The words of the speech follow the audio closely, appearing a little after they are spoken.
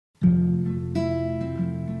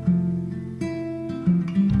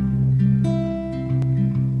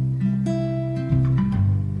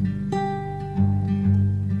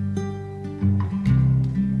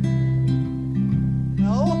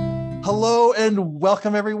and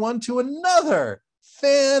welcome everyone to another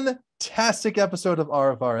fantastic episode of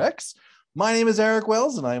RfRx. My name is Eric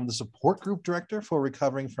Wells, and I am the support group director for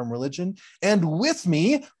Recovering from Religion. And with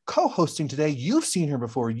me, co-hosting today, you've seen her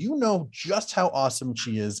before. You know just how awesome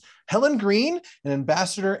she is. Helen Greene, an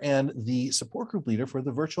ambassador and the support group leader for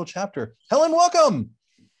the virtual chapter. Helen, welcome.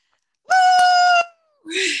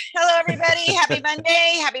 Hello, everybody. Happy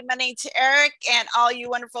Monday. Happy Monday to Eric and all you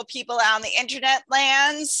wonderful people out on the internet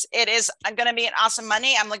lands. It is going to be an awesome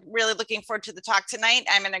Monday. I'm really looking forward to the talk tonight.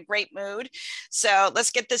 I'm in a great mood. So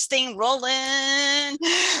let's get this thing rolling.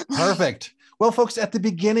 Perfect. Well, folks, at the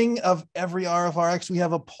beginning of every RfRx, we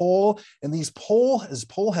have a poll, and this poll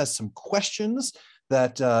has some questions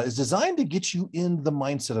that is designed to get you in the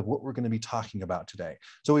mindset of what we're going to be talking about today.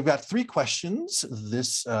 So we've got 3 questions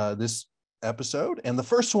this episode. And the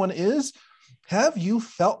first one is, have you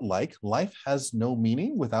felt like life has no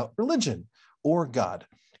meaning without religion or God?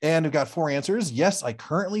 And we've got 4 answers. Yes, I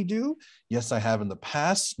currently do. Yes, I have in the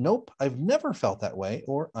past. Nope, I've never felt that way,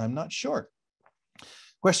 or I'm not sure.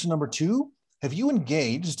 Question number 2, have you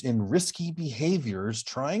engaged in risky behaviors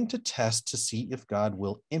trying to test to see if God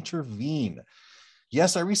will intervene?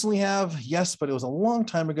 Yes, I recently have. Yes, but it was a long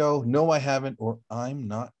time ago. No, I haven't, or I'm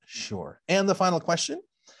not sure. And the final question,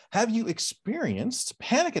 have you experienced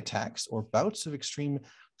panic attacks or bouts of extreme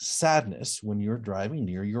sadness when you're driving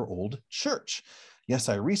near your old church? Yes,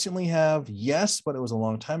 I recently have. Yes, but it was a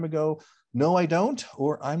long time ago. No, I don't,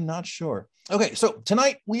 or I'm not sure. Okay, so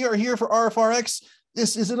tonight we are here for RfRx.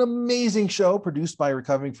 This is an amazing show produced by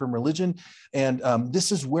Recovering from Religion. And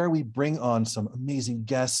this is where we bring on some amazing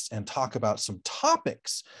guests and talk about some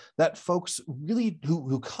topics that folks really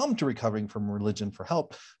who come to Recovering from Religion for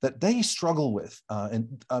help that they struggle with.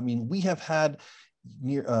 And I mean, we have had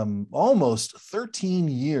near almost 13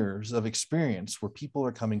 years of experience where people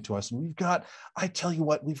are coming to us, and we've got a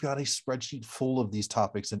spreadsheet full of these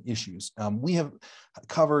topics and issues. We have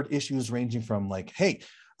covered issues ranging from like, hey,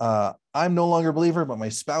 I'm no longer a believer, but my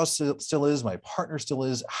spouse still is, my partner still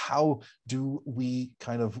is. How do we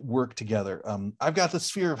kind of work together? I've got the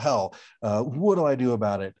sphere of hell. What do I do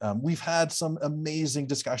about it? We've had some amazing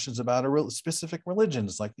discussions about specific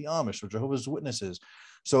religions like the Amish or Jehovah's Witnesses.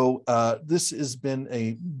 So this has been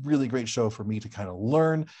a really great show for me to kind of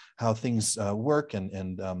learn how things work.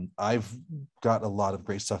 And I've got a lot of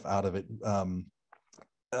great stuff out of it.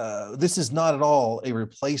 This is not at all a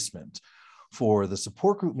replacement for the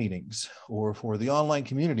support group meetings or for the online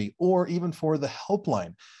community or even for the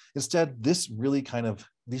helpline. Instead, this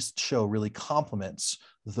show really complements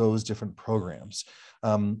those different programs.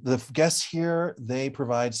 The guests here, they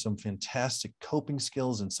provide some fantastic coping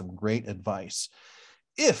skills and some great advice.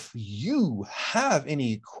 If you have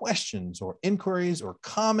any questions or inquiries or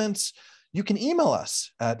comments, you can email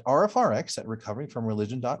us at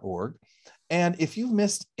rfrx@recoveringfromreligion.org. And if you've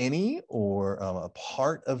missed any or a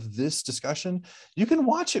part of this discussion, you can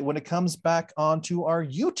watch it when it comes back onto our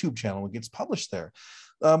YouTube channel. It gets published there.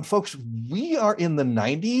 Folks, we are in the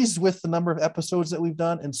 90s with the number of episodes that we've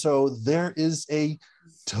done. And so there is a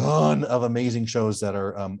ton of amazing shows that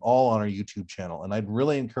are all on our YouTube channel. And I'd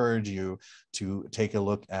really encourage you to take a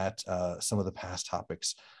look at some of the past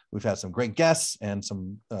topics. We've had some great guests and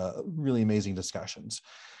some really amazing discussions.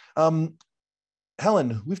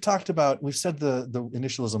 Helen, we've said the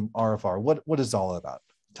initialism RFR. What is it all about?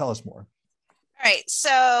 Tell us more. All right,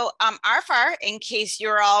 so RfR, in case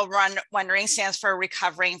you're all wondering, stands for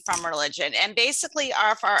Recovering from Religion. And basically,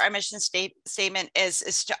 RfR, our mission statement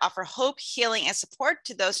is to offer hope, healing, and support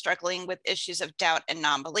to those struggling with issues of doubt and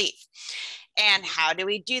non-belief. And how do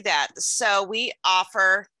we do that? So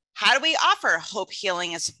how do we offer hope,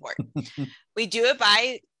 healing, and support? We do it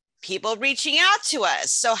by people reaching out to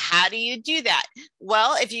us. So how do you do that?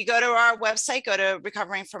 Well, if you go to our website, go to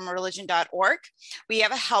recoveringfromreligion.org, we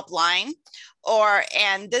have a helpline,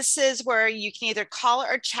 and this is where you can either call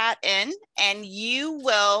or chat in, and you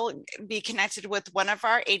will be connected with one of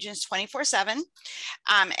our agents 24/7.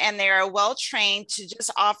 And they are well trained to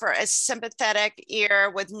just offer a sympathetic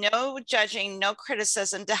ear with no judging, no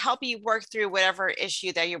criticism, to help you work through whatever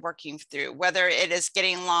issue that you're working through, whether it is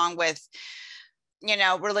getting along with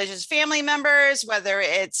religious family members, whether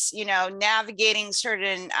it's, navigating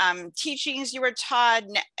certain teachings you were taught,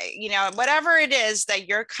 whatever it is that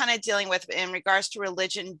you're kind of dealing with in regards to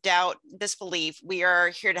religion, doubt, disbelief, we are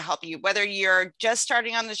here to help you. Whether you're just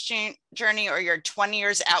starting on this journey or you're 20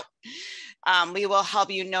 years out, we will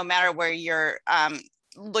help you no matter where you're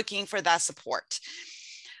looking for that support.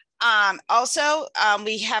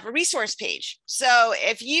 We have a resource page. So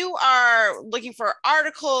if you are looking for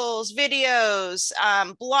articles, videos,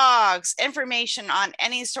 blogs, information on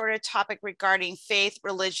any sort of topic regarding faith,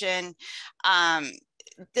 religion,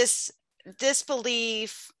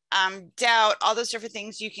 disbelief, doubt, all those different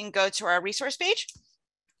things, you can go to our resource page.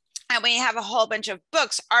 And we have a whole bunch of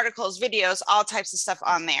books, articles, videos, all types of stuff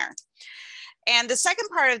on there. And the second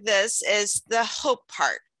part of this is the hope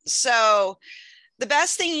part. So the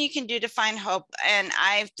best thing you can do to find hope, and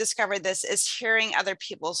I've discovered this, is hearing other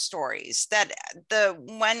people's stories. That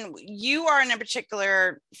when you are in a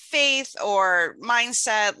particular faith or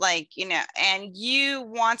mindset, like, you know, and you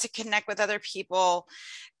want to connect with other people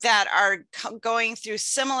that are going through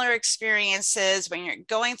similar experiences, when you're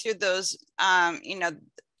going through those,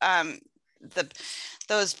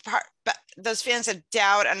 those feelings of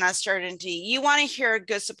doubt and uncertainty, you want to hear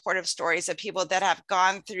good supportive stories of people that have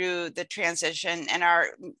gone through the transition and are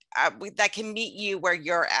that can meet you where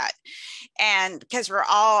you're at. And because we're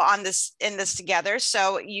all in this together,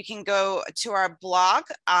 so you can go to our blog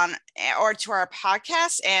or to our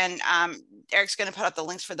podcast, and Eric's going to put up the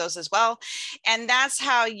links for those as well. And that's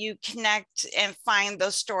how you connect and find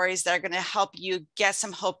those stories that are going to help you get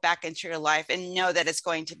some hope back into your life and know that it's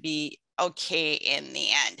going to be okay in the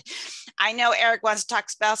end. I know Eric wants to talk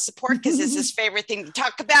about support because it's his favorite thing to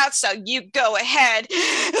talk about. So you go ahead.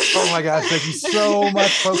 Oh my gosh, thank you so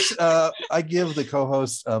much, folks. I give the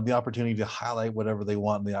co-hosts the opportunity to highlight whatever they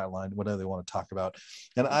want in the outline, whatever they want to talk about.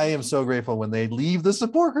 And I am so grateful when they leave the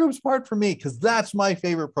support groups part for me, because that's my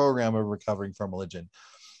favorite program of recovering from religion.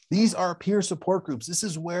 These are peer support groups. This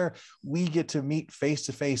is where we get to meet face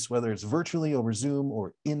to face, whether it's virtually over Zoom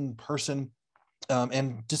or in person,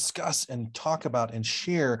 and discuss and talk about and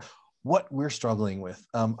share what we're struggling with.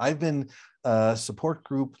 I've been a support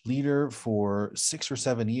group leader for 6 or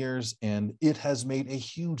 7 years, and it has made a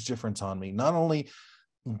huge difference on me. Not only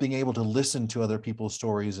being able to listen to other people's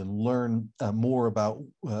stories and learn more about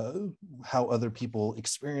how other people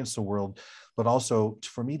experience the world, but also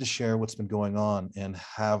for me to share what's been going on and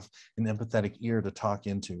have an empathetic ear to talk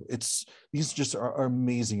into. These just are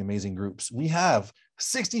amazing, amazing groups. We have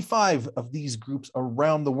 65 of these groups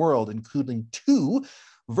around the world, including 2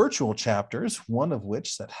 virtual chapters, one of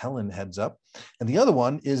which that Helen heads up, and the other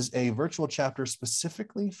one is a virtual chapter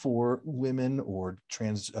specifically for women or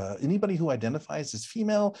trans, anybody who identifies as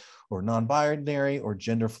female or non-binary or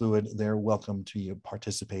gender fluid. They're welcome to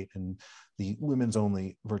participate in the women's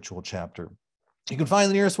only virtual chapter. You can find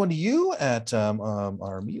the nearest one to you at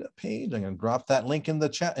our meetup page. I'm going to drop that link in the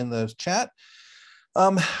chat.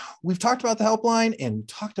 We've talked about the helpline and we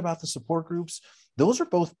talked about the support groups. Those are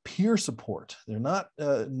both peer support. They're not,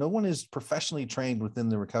 no one is professionally trained within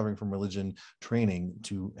the recovering from religion training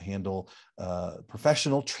to handle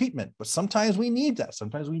professional treatment, but sometimes we need that.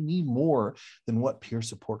 Sometimes we need more than what peer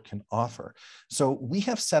support can offer. So we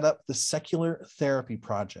have set up the Secular Therapy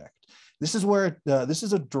Project. This is where, this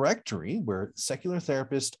is a directory where secular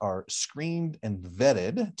therapists are screened and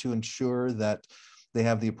vetted to ensure that they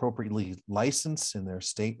have the appropriately license in their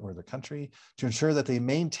state or their country, to ensure that they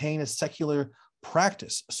maintain a secular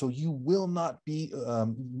practice. So you will not be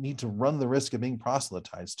need to run the risk of being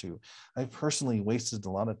proselytized to. I've personally wasted a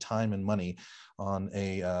lot of time and money on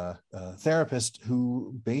a therapist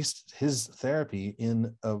who based his therapy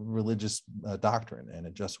in a religious doctrine, and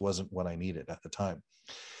it just wasn't what I needed at the time.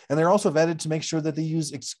 And they're also vetted to make sure that they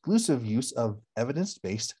use exclusive use of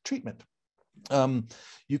evidence-based treatment.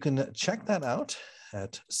 You can check that out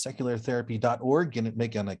at seculartherapy.org and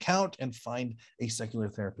make an account and find a secular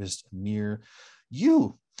therapist near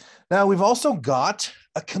you. Now, we've also got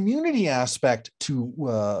a community aspect to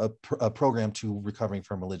a program to Recovering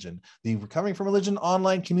from Religion, the Recovering from Religion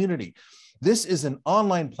online community. This is an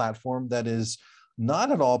online platform that is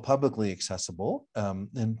not at all publicly accessible,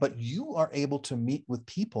 but you are able to meet with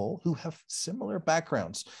people who have similar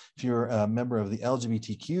backgrounds. If you're a member of the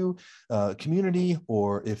LGBTQ community,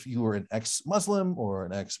 or if you are an ex-Muslim or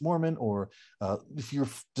an ex-Mormon, or if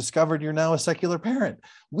you've discovered you're now a secular parent,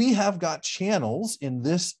 we have got channels in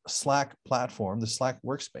this Slack platform, the Slack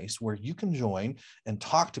workspace, where you can join and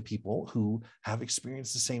talk to people who have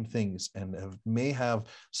experienced the same things and may have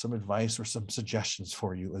some advice or some suggestions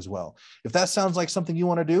for you as well. If that sounds like something you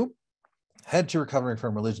want to do, head to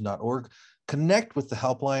recoveringfromreligion.org, connect with the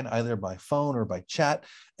helpline either by phone or by chat,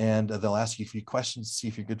 and they'll ask you a few questions to see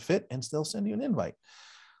if you're a good fit, and they'll send you an invite.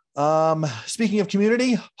 Speaking of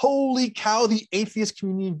community, holy cow, the atheist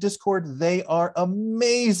community of Discord, they are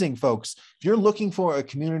amazing, folks. If you're looking for a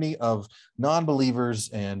community of non-believers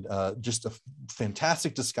and just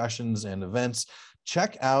fantastic discussions and events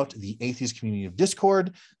check out the Atheist Community of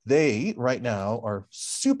Discord. They right now are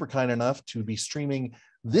super kind enough to be streaming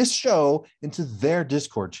this show into their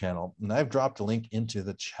Discord channel, and I've dropped a link into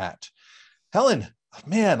the chat. Helen,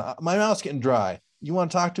 man, my mouth's getting dry. You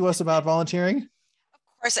want to talk to us about volunteering?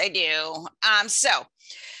 Of course I do. So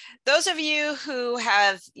those of you who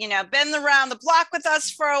have, been around the block with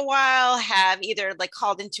us for a while, have either like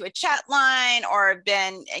called into a chat line or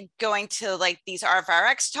been going to like these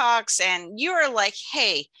RfRx talks, and you are like,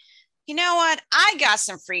 hey, you know what? I got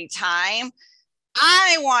some free time.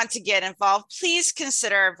 I want to get involved. Please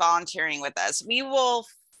consider volunteering with us. We will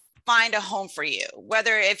find a home for you,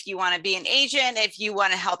 whether if you want to be an agent, if you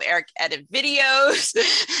want to help Eric edit videos.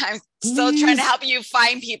 I'm still trying to help you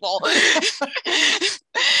find people.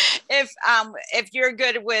 If you're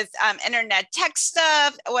good with internet tech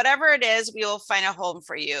stuff, whatever it is, we will find a home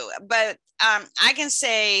for you. But I can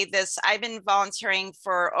say this, I've been volunteering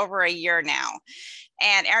for over a year now.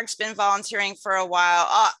 And Eric's been volunteering for a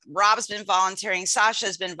while. Rob's been volunteering.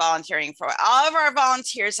 Sasha's been volunteering for a while. All of our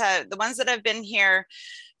volunteers the ones that have been here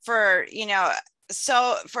for,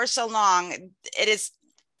 so long, it is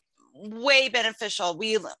way beneficial.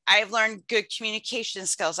 I've learned good communication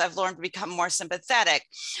skills. I've learned to become more sympathetic.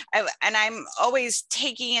 And I'm always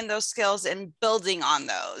taking in those skills and building on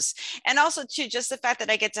those. And also too, just the fact that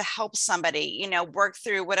I get to help somebody, work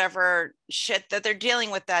through whatever shit that they're dealing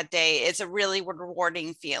with that day, it's a really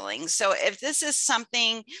rewarding feeling. So if this is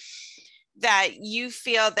something that you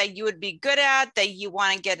feel that you would be good at, that you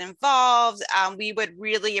want to get involved, we would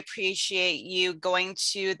really appreciate you going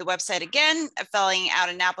to the website again, filling out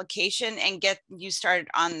an application, and get you started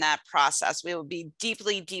on that process. We will be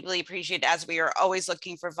deeply, deeply appreciated, as we are always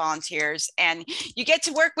looking for volunteers. And you get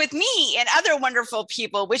to work with me and other wonderful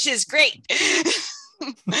people, which is great.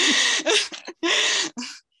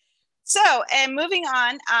 So, and moving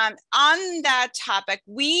on that topic,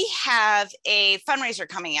 we have a fundraiser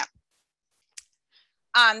coming up.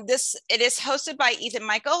 It is hosted by Ethan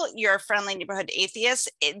Michael, your friendly neighborhood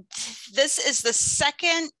atheist. This is the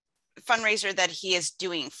second fundraiser that he is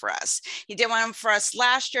doing for us. He did one for us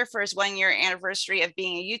last year for his 1-year anniversary of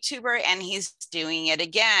being a YouTuber, and he's doing it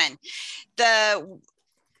again.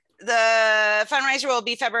 The fundraiser will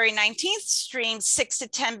be February 19th, streamed 6 to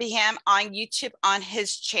 10 p.m. on YouTube on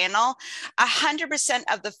his channel. 100%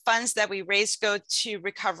 of the funds that we raise go to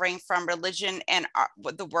recovering from religion and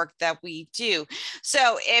the work that we do.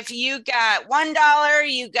 So if you got $1,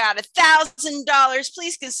 you got $1,000,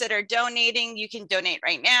 please consider donating. You can donate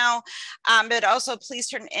right now, but also please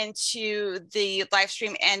turn into the live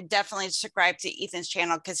stream and definitely subscribe to Ethan's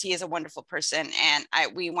channel, because he is a wonderful person, and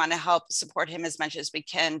we want to help support him as much as we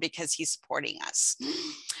can, because he's supporting us.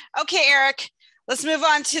 Okay, Eric, let's move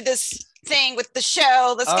on to this thing with the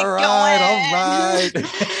show. Let's get going. All right.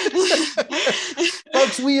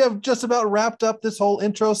 Folks, we have just about wrapped up this whole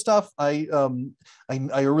intro stuff. I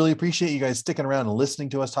really appreciate you guys sticking around and listening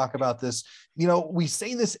to us talk about this. We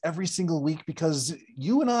say this every single week because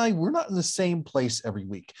you and I, we're not in the same place every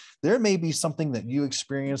week. There may be something that you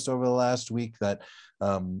experienced over the last week that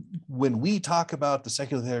when we talk about the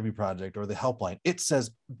Secular Therapy Project or the helpline, it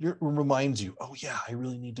reminds you, oh yeah, I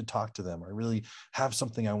really need to talk to them. I really have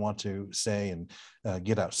something I want to say and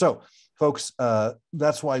get out. So folks,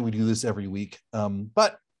 that's why we do this every week.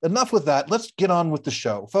 But enough with that. Let's get on with the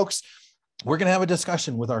show. Folks, we're going to have a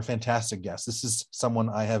discussion with our fantastic guest. This is someone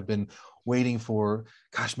I have been waiting for,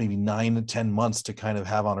 maybe 9 to 10 months to kind of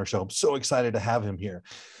have on our show. I'm so excited to have him here.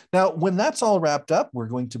 Now, when that's all wrapped up, we're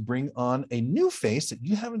going to bring on a new face that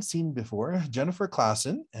you haven't seen before, Jennifer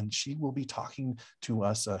Klassen, and she will be talking to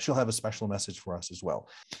us. She'll have a special message for us as well.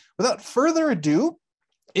 Without further ado,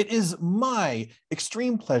 it is my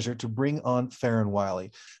extreme pleasure to bring on Ferron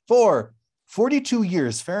Wiley. For 42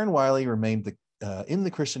 years, Ferron Wiley remained in the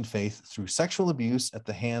Christian faith through sexual abuse at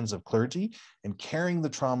the hands of clergy and carrying the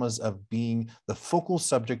traumas of being the focal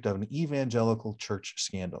subject of an evangelical church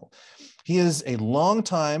scandal. He is a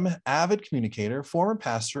longtime avid communicator, former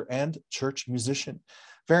pastor, and church musician.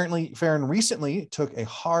 Ferron recently took a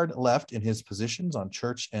hard left in his positions on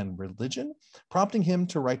church and religion, prompting him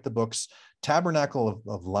to write the books Tabernacle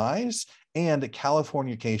of Lies and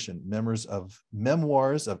Californication,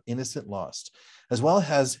 Memoirs of Innocent Lost, as well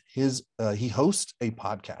as he hosts a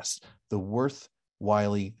podcast, The Worth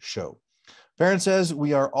Wiley Show. Ferron says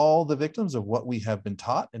we are all the victims of what we have been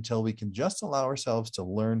taught until we can just allow ourselves to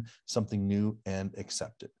learn something new and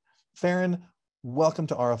accept it. Ferron, welcome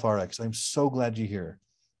to RfRx. I'm so glad you're here.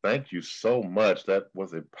 Thank you so much. That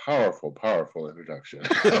was a powerful, powerful introduction.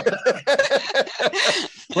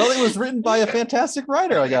 Well, it was written by a fantastic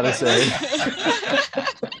writer, I gotta say.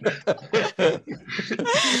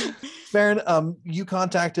 Ferron, you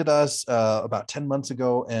contacted us about 10 months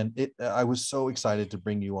ago, and I was so excited to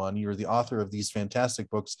bring you on. You're the author of these fantastic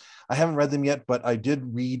books. I haven't read them yet, but I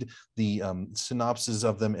did read the synopses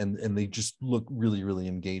of them, and they just look really, really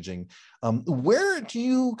engaging. Where do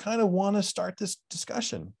you kind of want to start this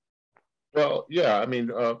discussion? Well, yeah, I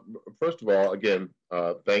mean, first of all, again,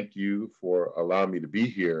 thank you for allowing me to be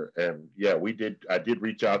here. And yeah, I did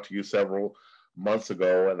reach out to you several months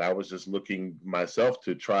ago, and I was just looking myself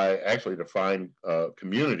to try actually to find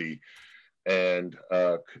community and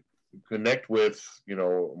connect with,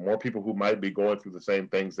 more people who might be going through the same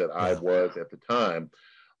things that I was at the time.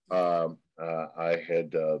 I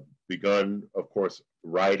had begun, of course,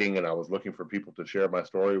 writing, and I was looking for people to share my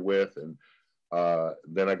story with. And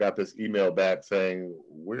then I got this email back saying,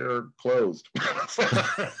 we're closed.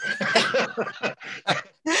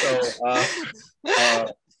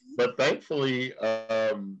 But thankfully,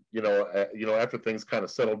 after things kind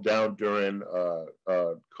of settled down during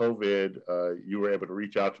COVID, you were able to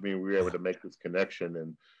reach out to me, and we were able to make this connection.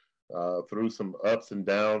 And through some ups and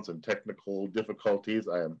downs and technical difficulties,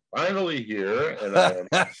 I am finally here, and I am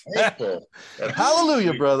thankful.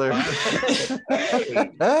 Hallelujah, brother.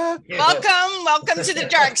 Welcome to the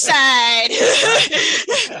dark side.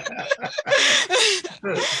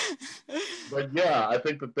 But yeah, I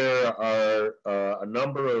think that there are a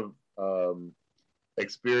number of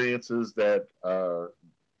experiences that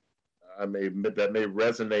may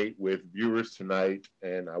resonate with viewers tonight,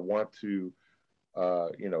 and I want to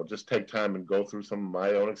just take time and go through some of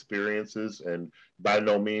my own experiences. And by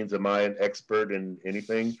no means am I an expert in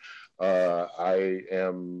anything. I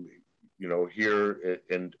am, here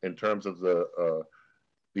in terms of the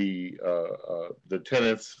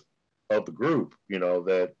tenets of the group,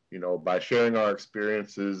 that, by sharing our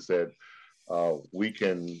experiences, that we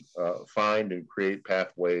can find and create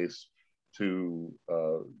pathways to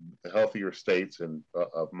healthier states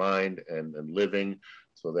of mind and living,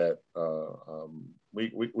 so that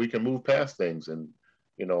we can move past things. And,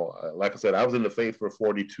 like I said, I was in the faith for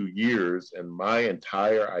 42 years, and my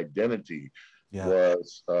entire identity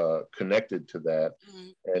was connected to that.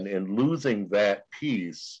 And in losing that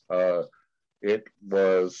piece, it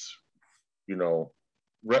was,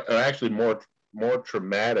 actually more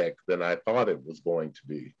traumatic than I thought it was going to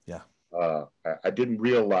be. Yeah. I didn't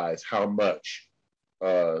realize how much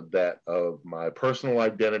that of my personal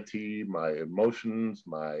identity, my emotions,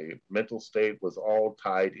 my mental state was all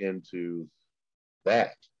tied into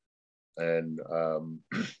that. And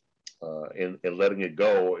in letting it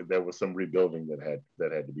go, there was some rebuilding that had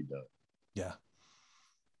to be done. Yeah.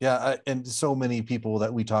 Yeah, and so many people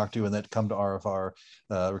that we talk to and that come to RFR,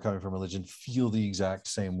 Recovering from Religion, feel the exact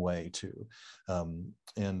same way too.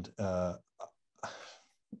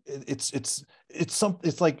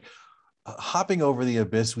 It's like hopping over the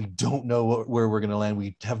abyss. We don't know where we're going to land.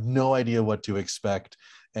 We have no idea what to expect.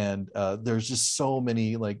 And there's just so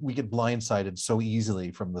many, we get blindsided so easily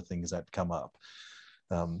from the things that come up.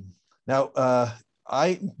 Now,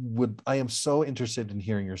 I am so interested in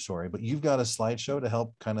hearing your story, but you've got a slideshow to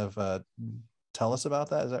help kind of tell us about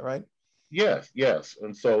that. Is that right? Yes.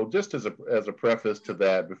 And so just as a preface to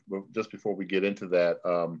that, just before we get into that,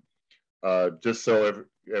 just so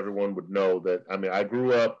everyone would know that, I mean, I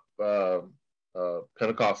grew up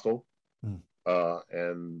Pentecostal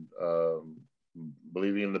and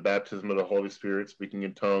believing in the baptism of the Holy Spirit, speaking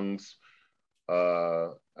in tongues.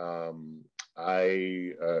 I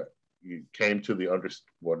came to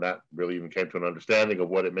not really even came to an understanding of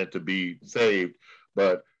what it meant to be saved,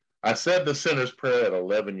 but I said the sinner's prayer at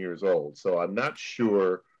 11 years old. So I'm not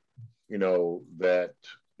sure, that,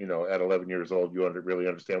 at 11 years old, you really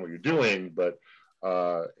understand what you're doing, but,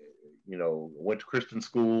 went to Christian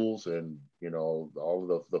schools and, all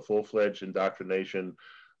of the full-fledged indoctrination.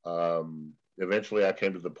 Eventually I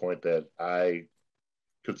came to the point that I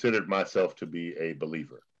considered myself to be a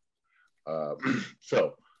believer.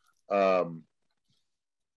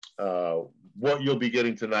 What you'll be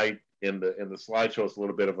getting tonight in the slideshow is a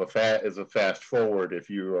little bit of a fast forward. If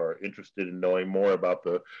you are interested in knowing more about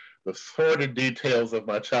the sordid details of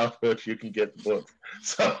my childhood, you can get the book.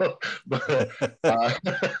 So, but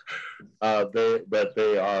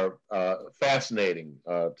they are fascinating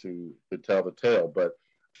to tell the tale. But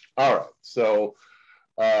all right, so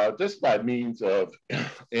just by means of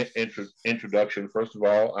introduction, first of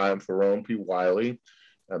all, I'm Ferron P. Wiley.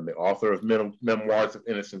 I'm the author of Memoirs of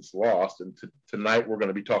Innocence Lost, and tonight we're going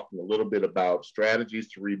to be talking a little bit about strategies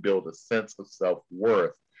to rebuild a sense of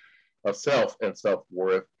self-worth, of self and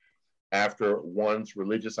self-worth after one's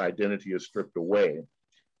religious identity is stripped away,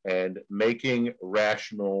 and making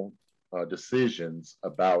rational decisions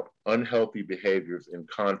about unhealthy behaviors in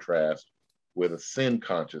contrast with a sin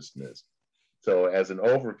consciousness. So as an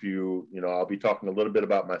overview, I'll be talking a little bit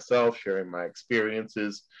about myself, sharing my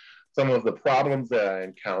experiences, some of the problems that I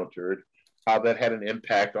encountered, how that had an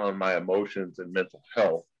impact on my emotions and mental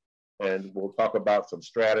health. And we'll talk about some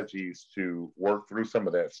strategies to work through some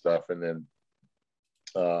of that stuff. And then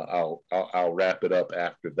I'll wrap it up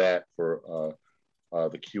after that for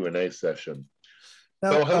the Q&A session.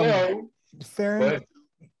 Now, so hello. Ferron,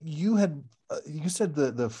 you said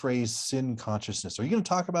the phrase sin consciousness. Are you going to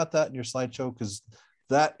talk about that in your slideshow? Because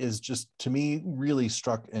that is just, to me, really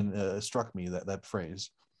struck me, that phrase.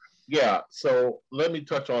 Yeah, so let me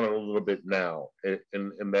touch on it a little bit now,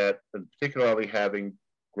 in that, and particularly having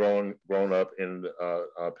grown up in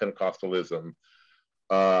Pentecostalism,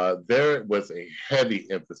 there was a heavy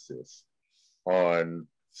emphasis on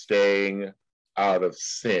staying out of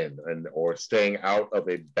sin or staying out of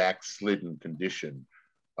a backslidden condition.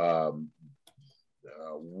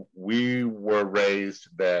 We were raised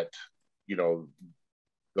that,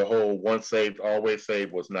 the whole once saved, always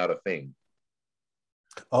saved was not a thing.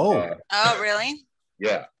 Oh, really?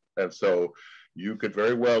 Yeah. And so you could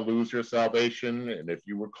very well lose your salvation. And if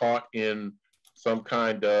you were caught in some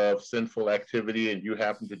kind of sinful activity and you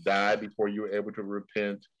happened to die before you were able to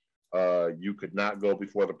repent, you could not go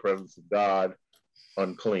before the presence of God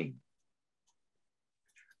unclean.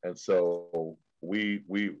 And so we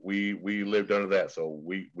lived under that. So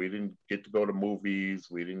we didn't get to go to movies.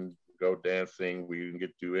 We didn't go dancing. We didn't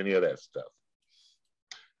get to do any of that stuff.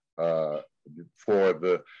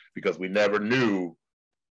 Because we never knew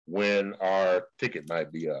when our ticket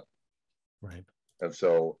might be up. Right. And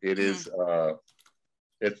so it is,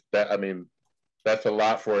 that's a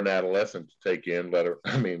lot for an adolescent to take in, for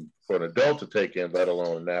an adult to take in, let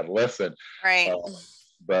alone an adolescent. Right.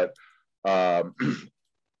 But that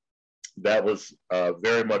was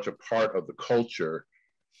very much a part of the culture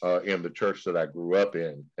in the church that I grew up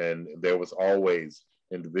in. And there was always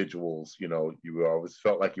individuals, you always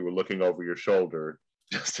felt like you were looking over your shoulder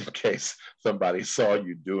just in case somebody saw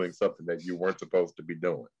you doing something that you weren't supposed to be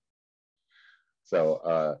doing.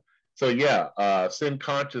 So sin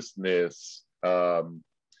consciousness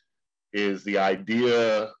is the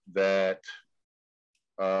idea that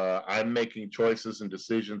I'm making choices and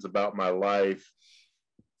decisions about my life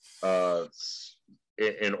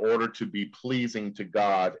in order to be pleasing to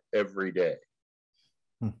God every day.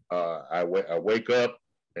 I wake up,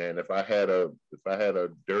 and if I had a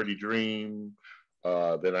dirty dream,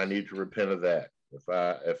 then I need to repent of that.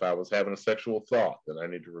 If I was having a sexual thought, then I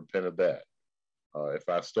need to repent of that. If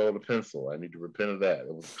I stole a pencil, I need to repent of that.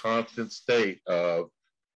 It was a constant state of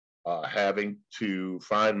having to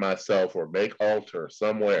find myself or make altar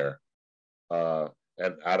somewhere. And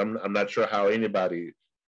I'm not sure how anybody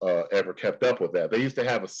ever kept up with that. They used to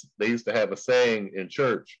have a saying in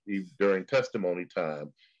church during testimony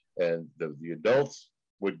time, and the adults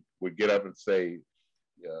would get up and say,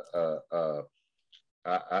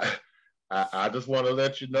 I just want to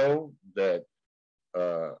let you know that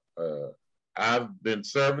I've been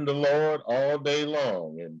serving the Lord all day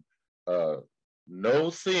long, and no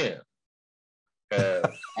sin has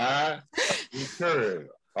I incurred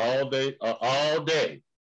all day.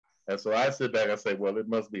 And so I sit back and say, well, it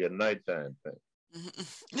must be a nighttime thing.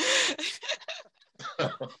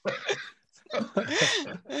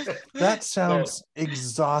 That sounds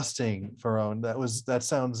exhausting, Ferron. That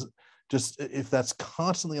sounds, just, if that's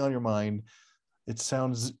constantly on your mind, it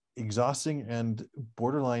sounds exhausting and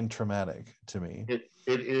borderline traumatic to me.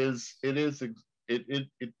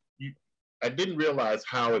 I didn't realize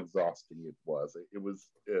how exhausting it was. It was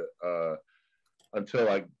until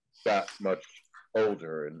I got much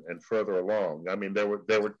older and further along. I mean, there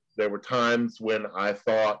were times when I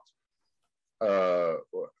thought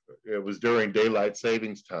it was during daylight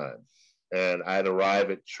savings time, and I'd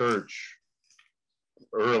arrive at church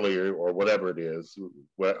earlier or whatever it is,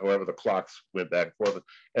 wherever the clocks went back and forth,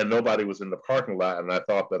 and nobody was in the parking lot, and I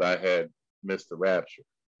thought that I had missed the rapture.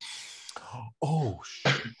 Oh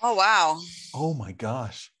wow. Oh my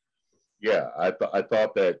gosh. Yeah, I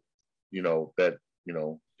thought that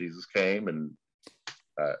Jesus came, and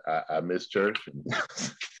I missed church, and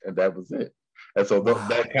that was it. And so those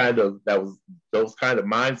kind of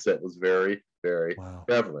mindset was very, very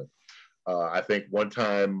prevalent. I think one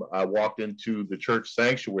time I walked into the church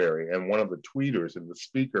sanctuary, and one of the tweeters and the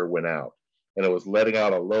speaker went out, and it was letting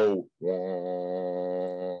out a low,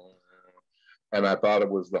 and I thought it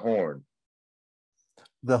was the horn.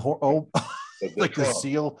 The horn? Oh, like trump. The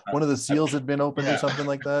seal. One of the seals had been opened or something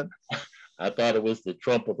like that. I thought it was the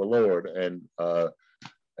trump of the Lord, and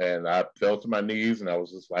And I fell to my knees and I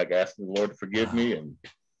was just like asking the Lord to forgive me. And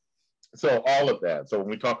so all of that. So when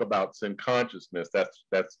we talk about sin consciousness,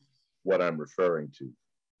 that's what I'm referring to.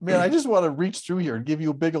 Man, I just want to reach through here and give you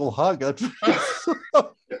a big old hug.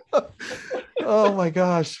 Oh my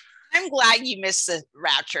gosh. I'm glad you missed the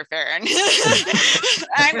rapture, Ferron.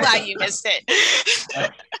 I'm glad you missed it.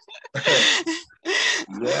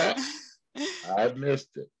 Yeah, I missed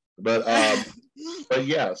it. But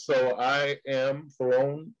yeah, so I am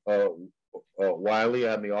Ferron Wiley.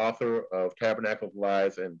 I'm the author of Tabernacle of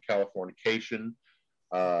Lies and Californication.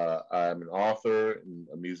 I'm an author, and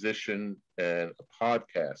a musician, and a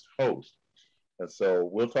podcast host. And so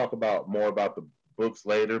we'll talk more about the books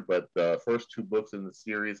later, but the first 2 books in the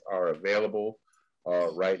series are available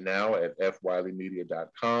right now at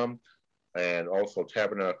fwileymedia.com. And also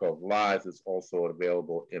Tabernacle of Lies is also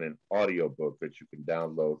available in an audiobook that you can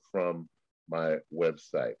download from my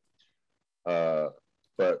website.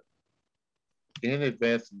 But in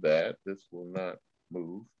advance of that, this will not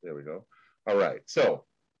move. There we go. All right. So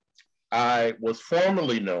I was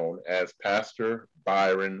formerly known as Pastor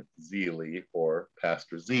Byron Zeeley, or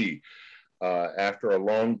Pastor Z. After a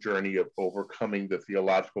long journey of overcoming the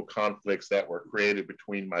theological conflicts that were created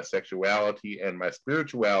between my sexuality and my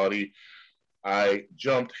spirituality, I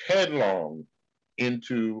jumped headlong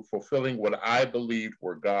into fulfilling what I believed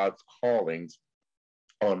were God's callings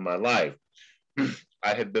on my life.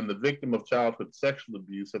 I had been the victim of childhood sexual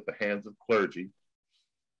abuse at the hands of clergy,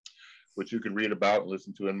 which you can read about and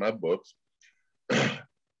listen to in my books.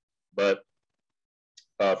 But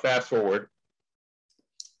fast forward,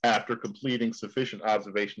 after completing sufficient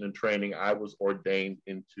observation and training, I was ordained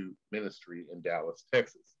into ministry in Dallas,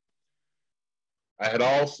 Texas. I had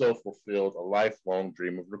also fulfilled a lifelong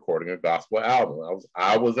dream of recording a gospel album.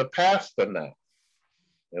 I was a pastor now.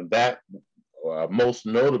 And that most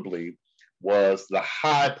notably was the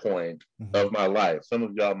high point of my life. Some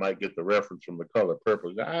of y'all might get the reference from The Color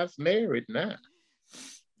Purple. I was married now.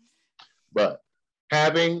 But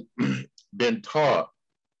having been taught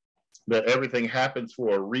that everything happens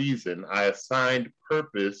for a reason, I assigned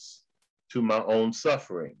purpose to my own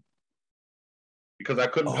suffering. Because I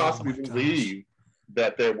couldn't possibly believe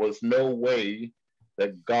that there was no way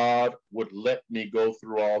that God would let me go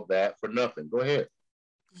through all that for nothing. Go ahead.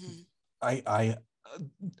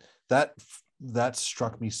 That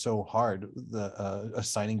struck me so hard, the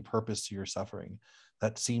assigning purpose to your suffering.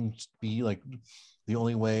 That seems to be like the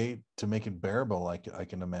only way to make it bearable, I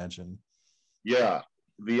can imagine. Yeah.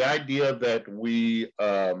 The idea that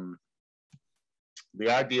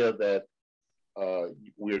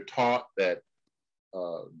we're taught that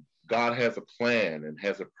God has a plan and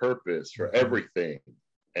has a purpose for everything.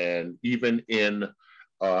 And even in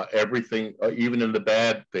everything, even in the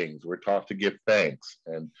bad things, we're taught to give thanks.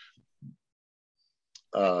 And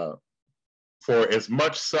for as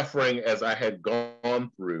much suffering as I had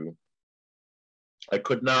gone through, I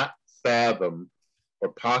could not fathom or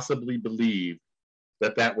possibly believe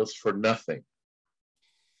that that was for nothing.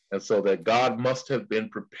 And so that God must have been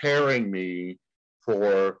preparing me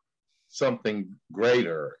for something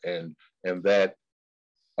greater, and that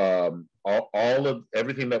all of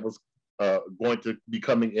everything that was going to be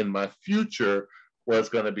coming in my future was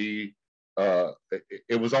going to be,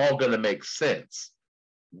 it was all going to make sense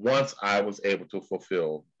once I was able to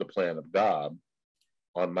fulfill the plan of God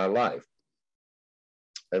on my life.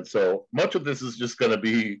 And so much of this is just going to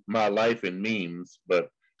be my life in memes, but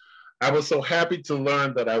I was so happy to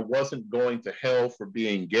learn that I wasn't going to hell for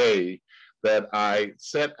being gay that I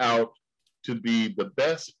set out to be the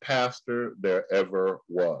best pastor there ever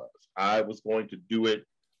was. I was going to do it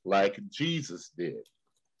like Jesus did,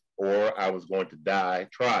 or I was going to die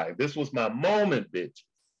trying. This was my moment, bitch.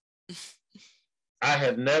 I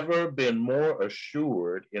had never been more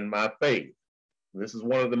assured in my faith. This is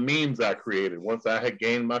one of the memes I created. Once I had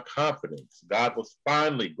gained my confidence, God was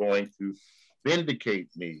finally going to vindicate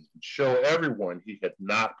me and show everyone he had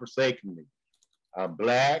not forsaken me. I'm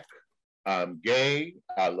Black, I'm gay,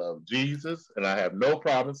 I love Jesus, and I have no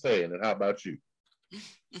problem saying it. How about you?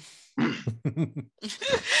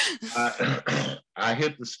 I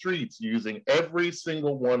hit the streets using every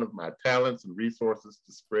single one of my talents and resources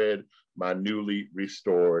to spread my newly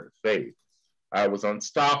restored faith. I was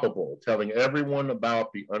unstoppable, telling everyone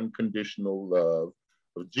about the unconditional love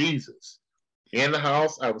of Jesus. In the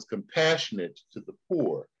house, I was compassionate to the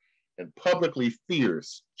poor and publicly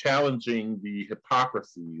fierce, challenging the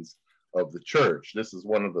hypocrisies of the church. This is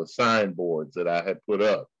one of the signboards that I had put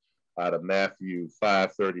up out of Matthew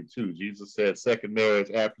 5:32. Jesus said, second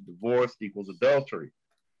marriage after divorce equals adultery.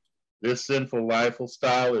 This sinful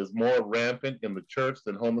lifestyle is more rampant in the church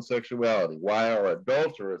than homosexuality. Why are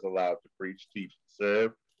adulterers allowed to preach, teach, and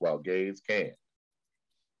serve, while gays can't?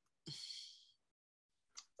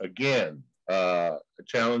 Again,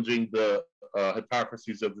 challenging the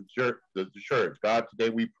hypocrisies of the church. God, today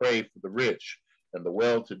we pray for the rich and the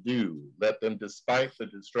well-to-do. Let them, despite the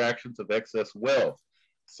distractions of excess wealth,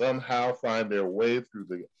 somehow find their way through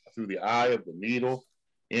the eye of the needle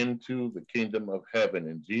into the kingdom of heaven.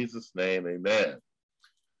 In Jesus' name, amen.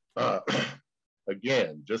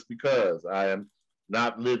 Again, just because I am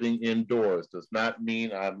not living indoors does not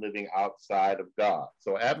mean I'm living outside of God.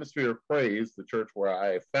 So Atmosphere of Praise, the church where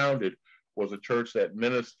I founded, was a church that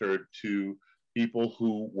ministered to people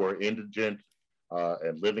who were indigent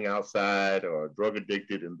and living outside or drug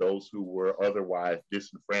addicted, and those who were otherwise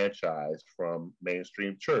disenfranchised from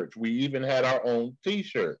mainstream church. We even had our own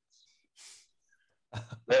t-shirts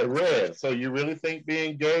that read, "So you really think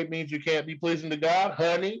being gay means you can't be pleasing to God?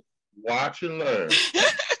 Honey, watch and learn."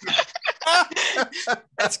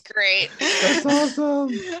 That's great. That's awesome.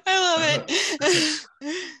 I love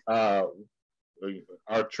it.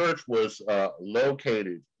 Our church was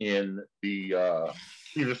located in the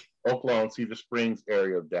Oklahoma Cedar Springs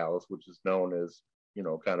area of Dallas, which is known as,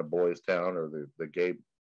 kind of Boys Town, or the gay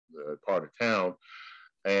part of town.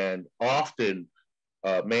 And often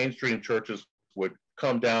mainstream churches would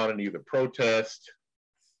come down and either protest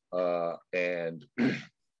and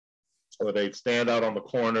or they'd stand out on the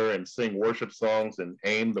corner and sing worship songs and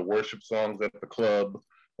aim the worship songs at the club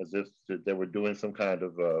as if they were doing some kind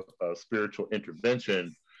of a spiritual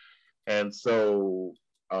intervention. And so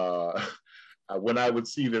when I would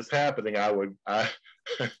see this happening, I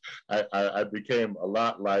became a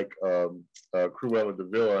lot like Cruella de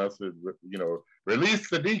Vil. I said, release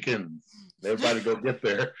the deacons. Everybody go get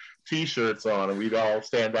their t-shirts on, and we'd all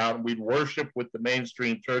stand out and we'd worship with the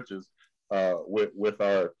mainstream churches with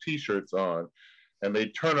our t-shirts on. And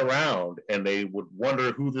they'd turn around and they would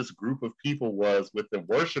wonder who this group of people was with them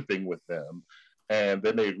worshiping with them. And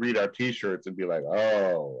then they'd read our t-shirts and be like,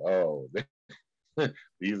 oh,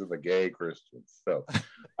 these are the gay Christians. So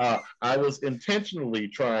I was intentionally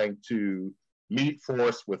trying to meet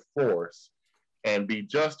force with force and be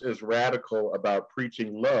just as radical about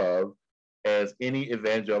preaching love as any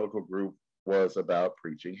evangelical group was about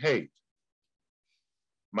preaching hate.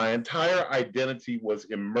 My entire identity was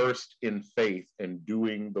immersed in faith and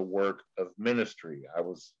doing the work of ministry. I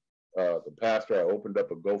was the pastor. I opened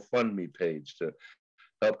up a GoFundMe page to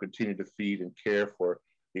help continue to feed and care for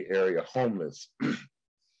the area homeless.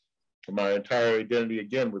 My entire identity,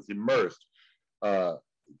 again, was immersed.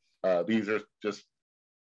 These are just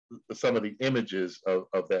some of the images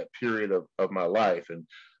of that period of my life. And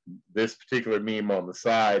this particular meme on the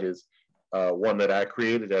side is one that I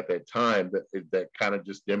created at that time that kind of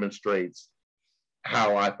just demonstrates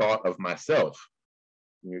how I thought of myself.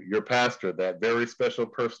 Your pastor, that very special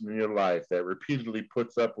person in your life that repeatedly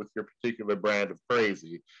puts up with your particular brand of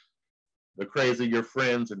crazy, the crazy your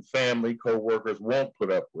friends and family, co-workers won't put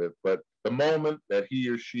up with, but the moment that he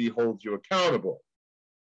or she holds you accountable,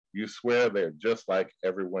 you swear they're just like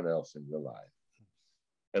everyone else in your life.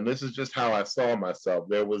 And this is just how I saw myself.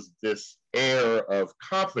 There was this air of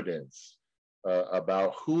confidence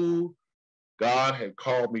about who God had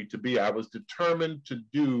called me to be. I was determined to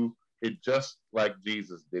do it just like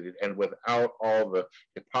Jesus did it, and without all the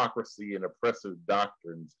hypocrisy and oppressive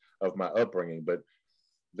doctrines of my upbringing. But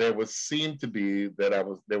there seemed to be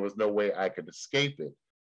that there was no way I could escape it.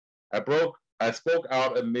 I spoke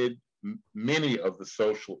out amid many of the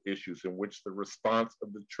social issues in which the response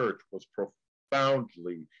of the church was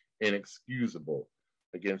profoundly inexcusable,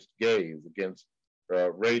 against gays, against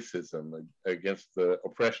racism, against the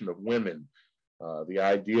oppression of women, the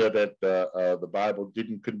idea that the Bible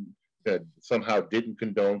somehow didn't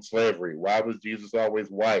condone slavery. Why was Jesus always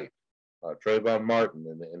white? Trayvon Martin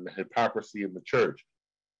and the hypocrisy in the church.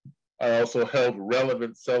 I also held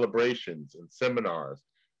relevant celebrations and seminars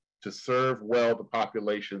to serve well the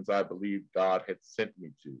populations I believed God had sent me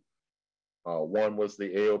to. One was the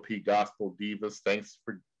AOP Gospel Divas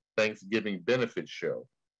Thanksgiving Benefit Show.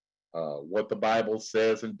 What the Bible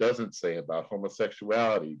says and doesn't say about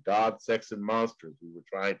homosexuality, God, sex, and monsters. We were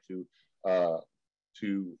trying to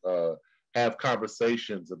have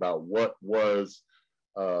conversations about what was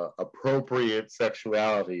appropriate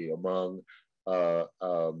sexuality among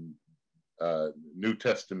New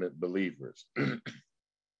Testament believers.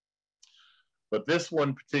 But this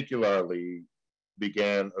one particularly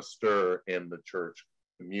began a stir in the church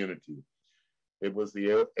community. It was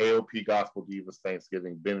the AOP Gospel Divas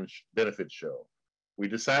Thanksgiving Benefit Show. We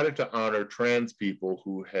decided to honor trans people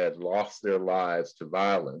who had lost their lives to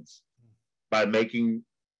violence by making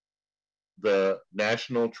the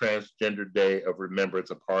National Transgender Day of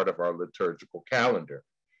Remembrance a part of our liturgical calendar.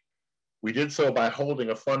 We did so by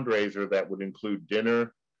holding a fundraiser that would include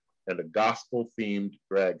dinner and a gospel-themed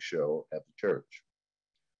drag show at the church.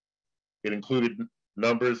 It included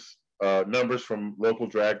numbers from local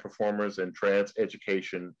drag performers and trans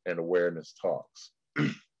education and awareness talks.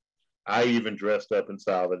 I even dressed up in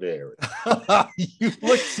solidarity. You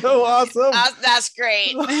look so awesome. That's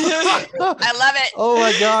great. I love it. Oh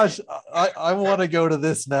my gosh. I want to go to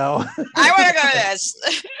this now. I want to go to this.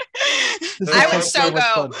 I would so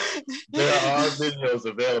go. There are videos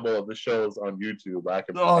available of the shows on YouTube.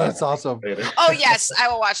 That's awesome. Later. Oh yes, I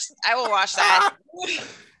will watch that.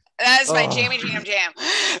 That is my jammy jam.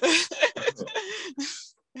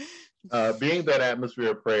 Being that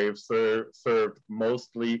Atmosphere of Praise served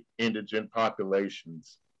mostly indigent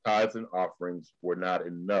populations, tithes and offerings were not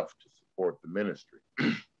enough to support the ministry.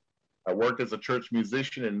 I worked as a church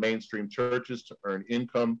musician in mainstream churches to earn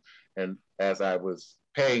income, and as I was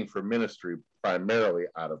paying for ministry primarily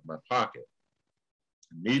out of my pocket.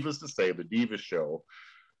 Needless to say, the Diva Show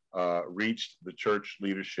reached the church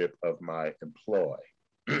leadership of my employ.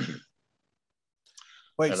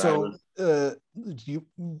 Wait, so if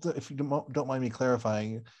you don't mind me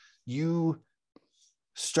clarifying, you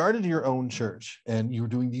started your own church and you were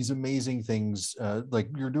doing these amazing things, like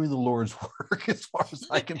you're doing the Lord's work as far as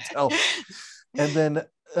I can tell. And then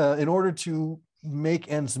in order to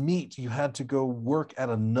make ends meet, you had to go work at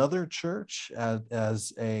another church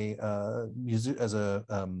as a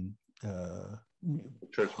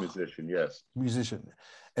church musician, yes. Musician.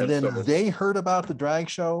 And then so they heard about the drag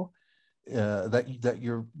show that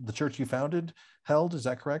the church you founded held. Is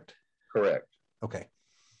that correct? Correct. Okay.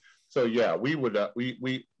 So yeah, we would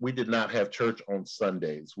we did not have church on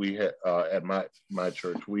Sundays. We had at my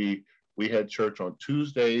church we had church on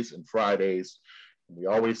Tuesdays and Fridays. We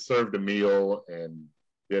always served a meal and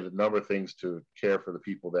did a number of things to care for the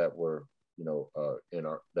people that were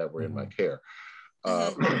in my care.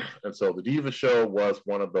 And so the Diva Show was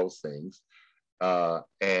one of those things.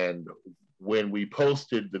 And when we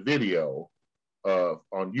posted the video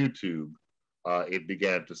on YouTube, it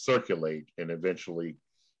began to circulate and eventually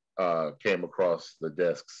came across the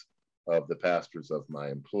desks of the pastors of my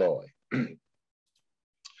employ.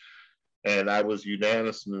 And I was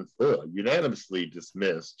unanimously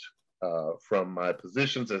dismissed from my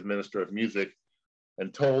positions as minister of music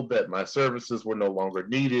and told that my services were no longer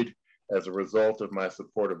needed as a result of my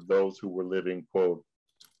support of those who were living, quote,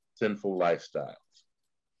 sinful lifestyles.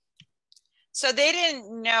 So they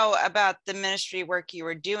didn't know about the ministry work you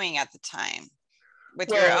were doing at the time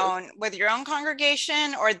with your own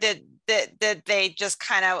congregation, or did they just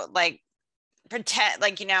kind of like pretend,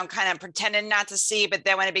 like, kind of pretended not to see, but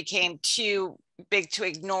then when it became too big to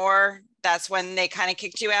ignore, that's when they kind of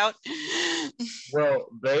kicked you out? Well,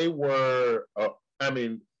 they were,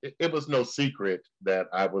 it was no secret that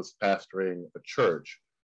I was pastoring a church,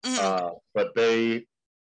 but they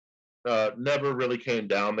never really came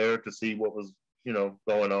down there to see what was,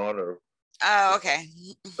 going on. Or oh, okay.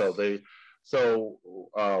 So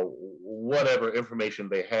whatever information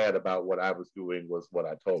they had about what I was doing was what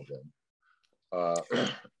I told them.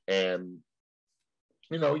 And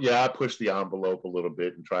I pushed the envelope a little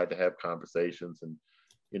bit and tried to have conversations, and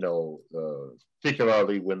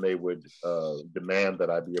particularly when they would demand that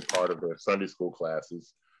I be a part of their Sunday school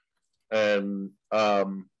classes. And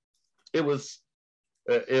it was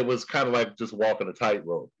kind of like just walking a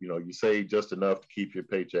tightrope. You say just enough to keep your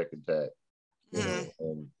paycheck intact.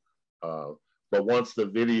 But once the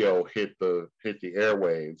video hit the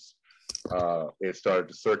airwaves, it started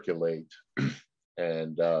to circulate,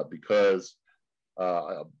 and because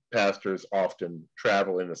pastors often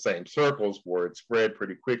travel in the same circles, word spread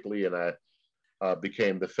pretty quickly, and I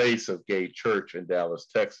became the face of gay church in Dallas,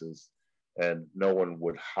 Texas, and no one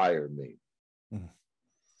would hire me.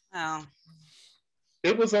 Oh.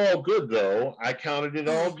 It was all good, though. I counted it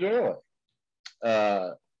all joy.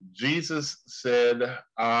 Jesus said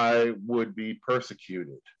I would be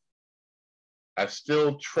persecuted. I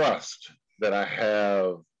still trust that I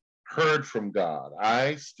have heard from God.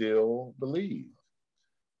 I still believe.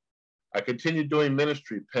 I continued doing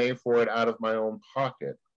ministry, paying for it out of my own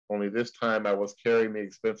pocket. Only this time I was carrying the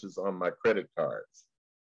expenses on my credit cards,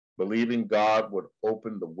 believing God would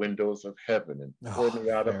open the windows of heaven and pour me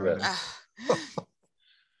out a blessing.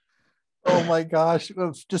 Oh my gosh,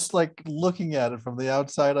 just like looking at it from the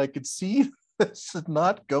outside, I could see this is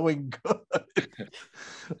not going good.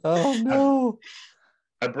 Oh no.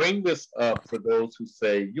 I bring this up for those who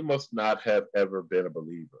say you must not have ever been a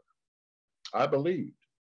believer. I believed.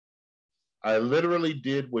 I literally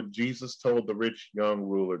did what Jesus told the rich young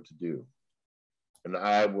ruler to do. And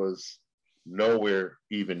I was nowhere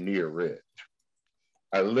even near rich.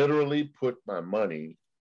 I literally put my money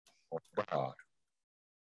on God.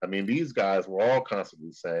 I mean, these guys were all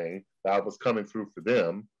constantly saying that I was coming through for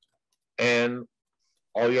them, and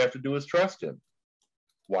all you have to do is trust him.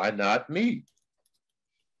 Why not me?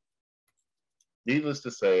 Needless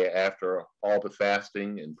to say, after all the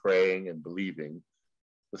fasting and praying and believing,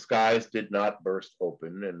 the skies did not burst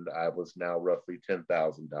open, and I was now roughly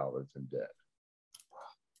 $10,000 in debt.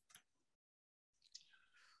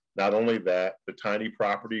 Not only that, the tiny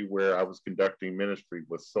property where I was conducting ministry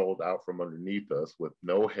was sold out from underneath us with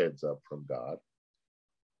no heads up from God.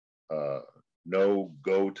 No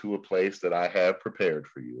go to a place that I have prepared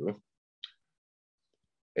for you.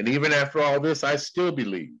 And even after all this, I still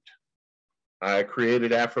believed. I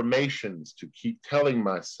created affirmations to keep telling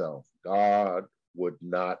myself God would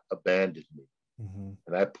not abandon me.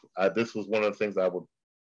 Mm-hmm. And this was one of the things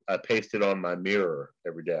I pasted on my mirror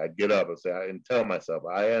every day. I'd get up and say, and tell myself,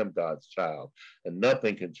 I am God's child, and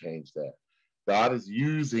nothing can change that. God is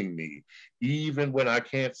using me, even when I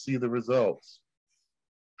can't see the results.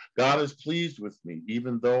 God is pleased with me,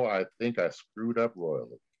 even though I think I screwed up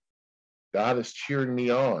royally. God is cheering me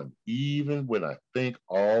on, even when I think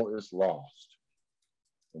all is lost.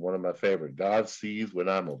 And one of my favorite, God sees when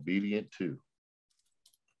I'm obedient too.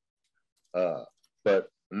 But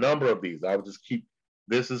a number of these, I would just keep.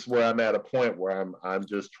 This is where I'm at a point where I'm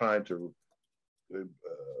just trying to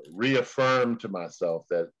reaffirm to myself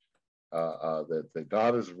that that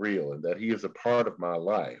God is real and that He is a part of my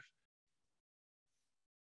life.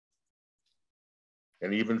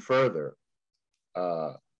 And even further,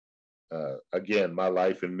 again, my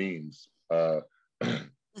life and means.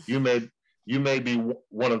 You may be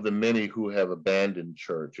one of the many who have abandoned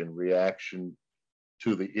church in reaction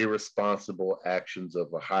to the irresponsible actions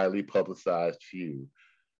of a highly publicized few.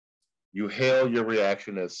 You hail your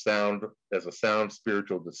reaction as a sound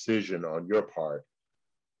spiritual decision on your part,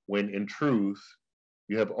 when in truth,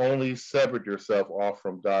 you have only severed yourself off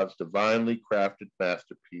from God's divinely crafted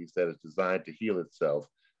masterpiece that is designed to heal itself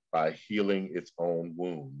by healing its own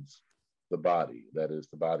wounds, the body, that is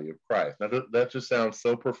the body of Christ. Now that just sounds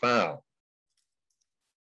so profound.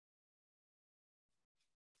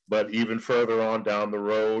 But even further on down the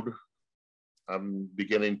road, I'm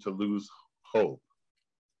beginning to lose hope.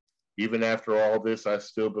 Even after all this, I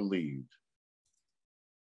still believed.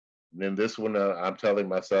 And then this one, I'm telling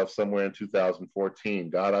myself somewhere in 2014,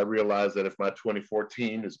 God, I realize that if my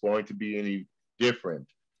 2014 is going to be any different,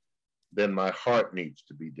 then my heart needs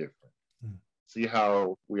to be different. Mm. See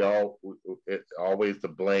how always the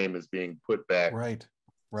blame is being put back. Right.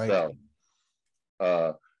 So,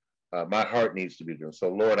 my heart needs to be different. So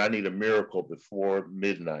Lord, I need a miracle before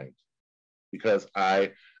midnight, because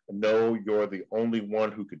I know you're the only one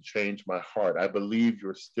who could change my heart. I believe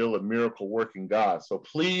you're still a miracle working God. So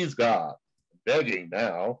please, God, I'm begging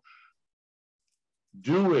now,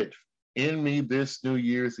 do it in me this New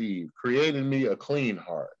Year's Eve. Create in me a clean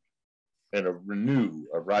heart and renew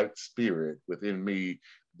a right spirit within me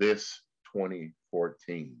this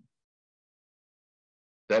 2014.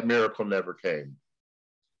 That miracle never came.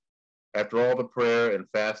 After all the prayer and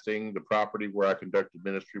fasting, the property where I conducted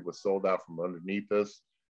ministry was sold out from underneath us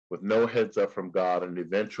with no heads up from God, and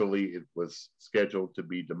eventually it was scheduled to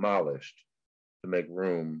be demolished to make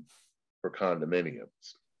room for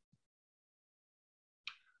condominiums.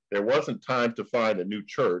 There wasn't time to find a new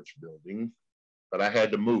church building, but I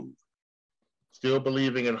had to move. Still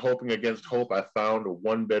believing and hoping against hope, I found a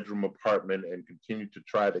one-bedroom apartment and continued to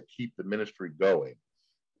try to keep the ministry going.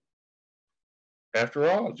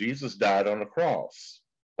 After all, Jesus died on the cross,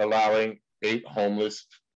 allowing 8 homeless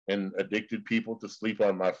and addicted people to sleep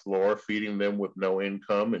on my floor, feeding them with no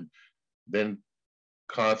income, and then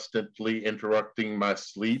constantly interrupting my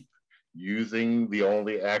sleep, using the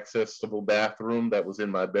only accessible bathroom that was in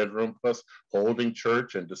my bedroom, plus holding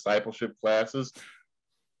church and discipleship classes,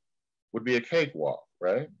 would be a cakewalk,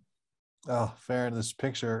 right? Oh, Ferron, this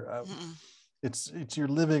picture, it's your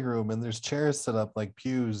living room, and there's chairs set up like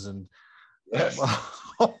pews, and yes.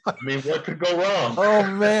 I mean, what could go wrong?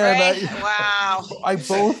 Oh man! Right? Wow! I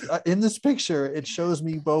both in this picture, it shows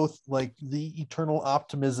me both like the eternal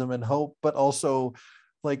optimism and hope, but also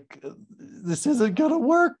like this isn't gonna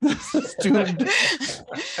work. This is doomed.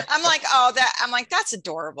 I'm like, that's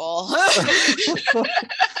adorable.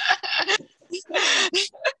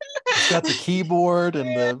 It's got the keyboard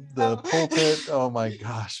and the pulpit. Oh my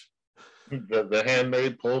gosh. The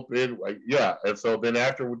handmade pulpit, like, yeah. And so then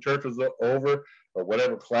after church was over, or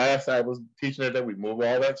whatever class I was teaching at, we move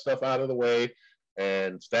all that stuff out of the way.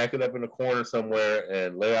 and stack it up in a corner somewhere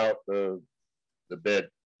and lay out the bed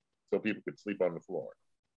so people could sleep on the floor.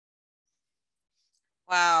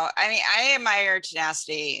 Wow. I mean, I admire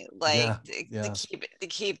tenacity, like to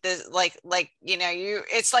keep this, like, you know,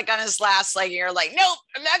 it's like on his last leg, you're like, nope,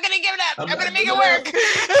 I'm not going to give it up. I'm going to make it work.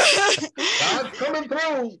 God's coming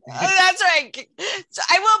through. That's right. So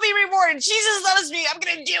I will be rewarded. Jesus loves me. I'm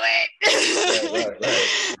going to do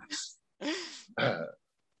it. Right.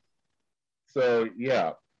 So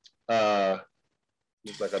yeah,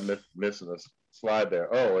 looks like I'm missing a slide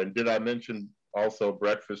there. Oh, and did I mention also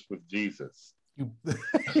breakfast with Jesus?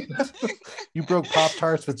 You broke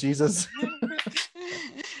Pop-Tarts with Jesus.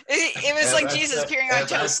 It was like Jesus appearing on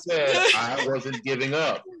toast. I wasn't giving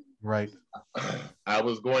up. Right. I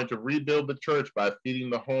was going to rebuild the church by feeding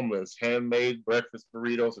the homeless handmade breakfast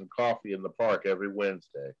burritos and coffee in the park every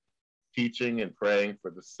Wednesday, teaching and praying for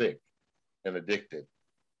the sick and addicted.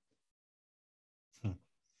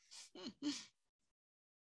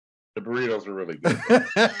 The burritos are really good.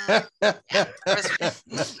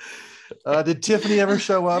 Did Tiffany ever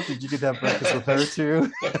show up? Did you get to have breakfast with her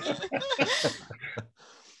too?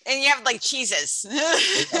 And you have like cheeses.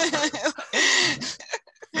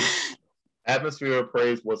 Atmosphere of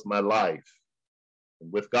praise was my life.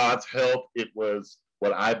 With God's help, it was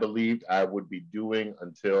what I believed I would be doing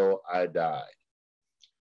until I died.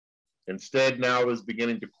 Instead, now I was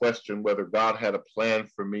beginning to question whether God had a plan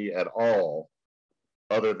for me at all,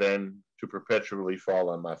 other than to perpetually fall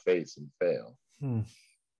on my face and fail.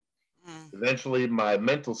 Eventually, my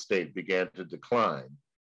mental state began to decline.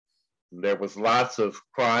 There was lots of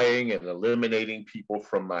crying and eliminating people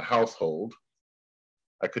from my household.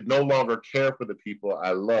 I could no longer care for the people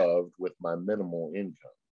I loved with my minimal income.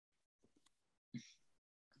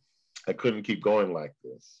 I couldn't keep going like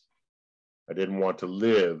this. I didn't want to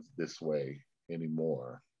live this way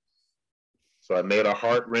anymore. So I made a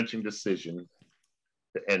heart-wrenching decision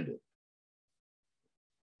to end it.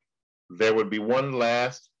 There would be one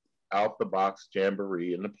last out-the-box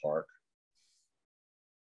jamboree in the park.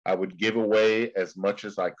 I would give away as much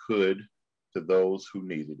as I could to those who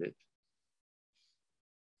needed it.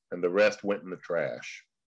 And the rest went in the trash.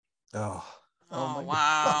 Oh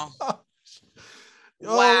wow.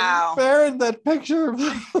 Wow. Ferron, that picture.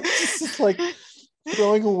 It's just like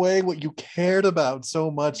throwing away what you cared about so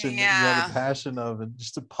much and you had a passion of, and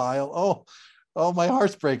just a pile. Oh, my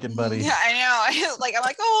heart's breaking, buddy. Yeah, I know. I'm like,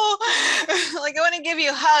 oh, like I want to give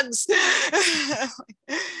you hugs.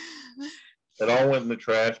 It all went in the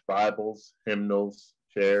trash, Bibles, hymnals,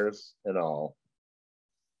 chairs, and all.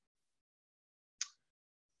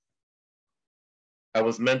 I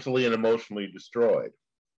was mentally and emotionally destroyed.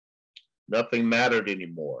 Nothing mattered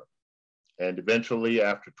anymore. And eventually,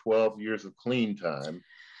 after 12 years of clean time,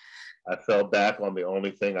 I fell back on the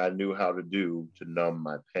only thing I knew how to do to numb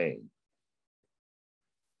my pain.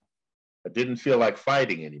 I didn't feel like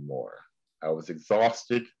fighting anymore. I was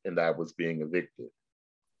exhausted and I was being evicted.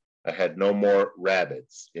 I had no more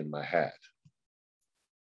rabbits in my hat.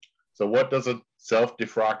 So what does a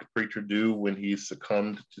self-defrocked preacher do when he's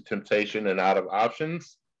succumbed to temptation and out of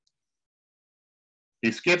options?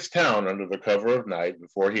 He skips town under the cover of night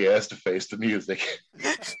before he has to face the music.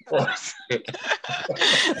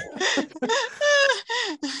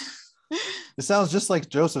 It sounds just like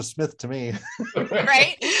Joseph Smith to me.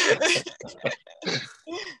 Right?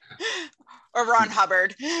 Or Ron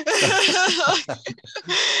Hubbard.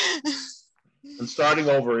 And starting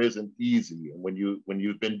over isn't easy. And when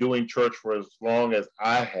you've been doing church for as long as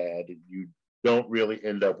I had, you don't really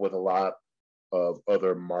end up with a lot of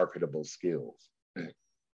other marketable skills.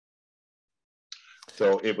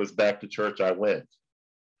 So it was back to church I went.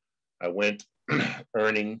 I went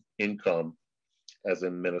earning income as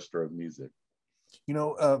a minister of music. You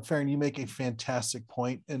know, Ferron, you make a fantastic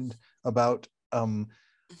point, and about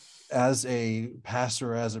as a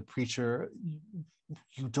pastor, as a preacher,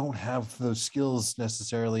 you don't have those skills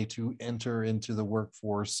necessarily to enter into the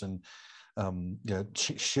workforce and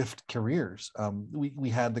shift careers. We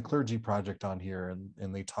had the Clergy Project on here,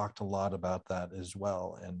 and they talked a lot about that as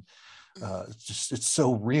well. And it's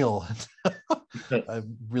so real.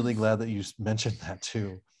 I'm really glad that you mentioned that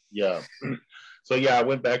too. Yeah. So yeah, I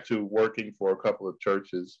went back to working for a couple of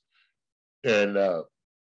churches and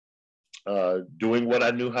doing what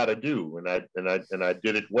I knew how to do, and I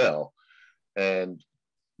did it well.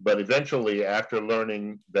 But eventually, after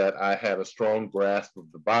learning that I had a strong grasp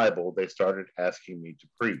of the Bible, they started asking me to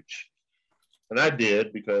preach. And I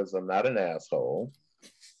did, because I'm not an asshole,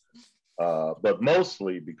 but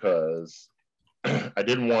mostly because I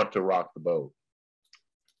didn't want to rock the boat.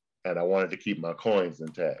 And I wanted to keep my coins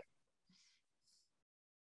intact.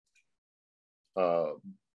 Uh,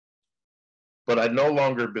 but I no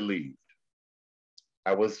longer believed.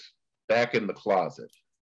 I was back in the closet.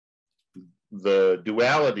 The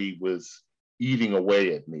duality was eating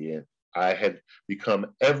away at me, and I had become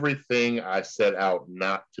everything I set out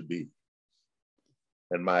not to be.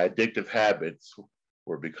 And my addictive habits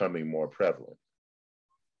were becoming more prevalent.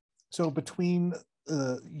 So between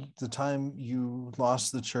the time you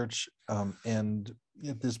lost the church and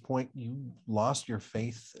at this point you lost your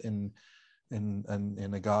faith in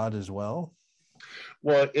a God as well?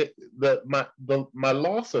 Well, my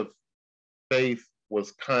loss of faith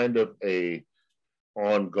was kind of a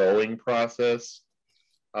ongoing process.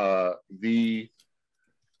 The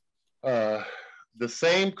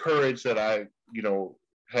same courage that I,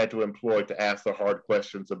 had to employ to ask the hard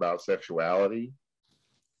questions about sexuality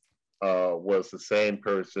was the same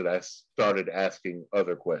courage that I started asking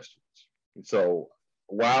other questions. So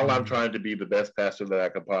while I'm trying to be the best pastor that I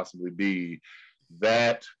could possibly be,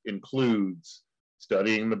 that includes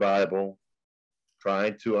studying the Bible,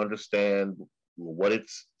 trying to understand what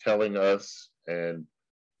it's telling us and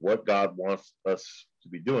what God wants us to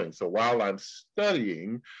be doing. So while I'm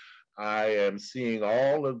studying, I am seeing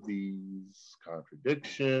all of these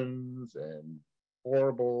contradictions and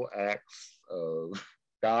horrible acts of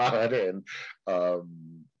God and,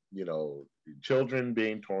 children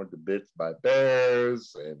being torn to bits by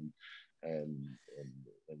bears and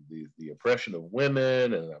the oppression of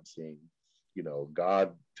women. And I'm seeing,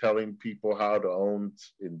 God telling people how to own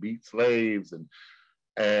and beat slaves.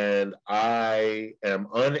 And I am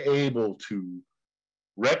unable to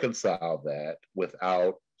reconcile that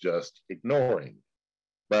without just ignoring.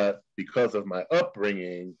 But because of my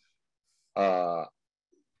upbringing,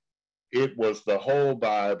 it was the whole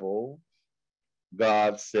Bible.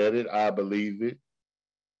 God said it, I believe it.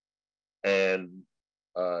 And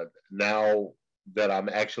now that I'm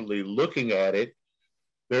actually looking at it,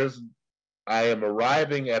 I am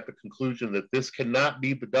arriving at the conclusion that this cannot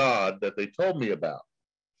be the God that they told me about,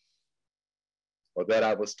 or that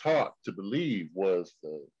I was taught to believe was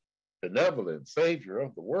the benevolent savior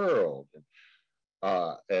of the world.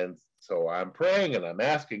 And so I'm praying and I'm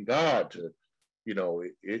asking God to,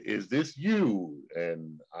 is this you?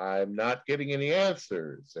 And I'm not getting any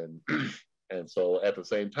answers. And so at the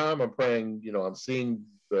same time, I'm praying, I'm seeing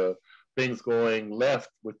the things going left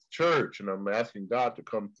with the church, and I'm asking God to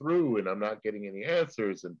come through, and I'm not getting any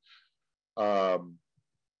answers. And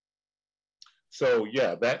so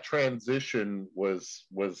yeah, that transition was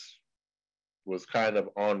kind of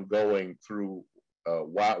ongoing through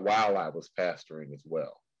while I was pastoring as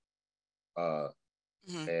well.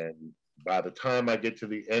 And by the time I get to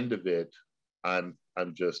the end of it, I'm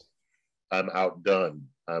outdone.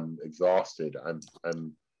 I'm exhausted.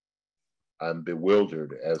 I'm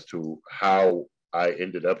bewildered as to how I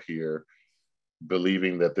ended up here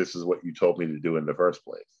believing that this is what you told me to do in the first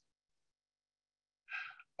place.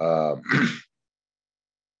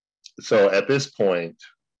 So at this point,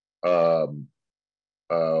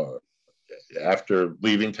 after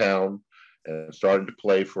leaving town and starting to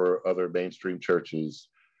play for other mainstream churches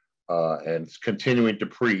and continuing to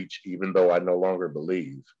preach, even though I no longer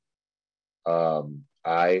believe,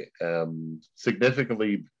 I am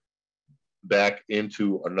significantly back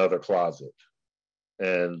into another closet.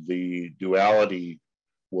 And the duality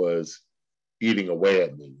was eating away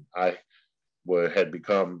at me. I had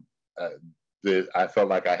become, I felt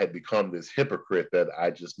like I had become this hypocrite that I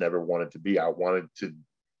just never wanted to be. I wanted to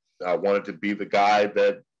be the guy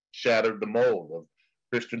that shattered the mold of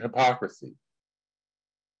Christian hypocrisy.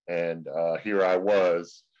 And here I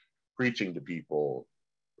was preaching to people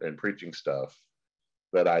and preaching stuff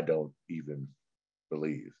that I don't even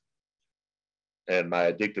believe. And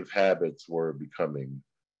my addictive habits were becoming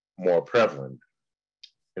more prevalent.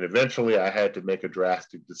 And eventually I had to make a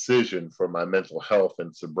drastic decision for my mental health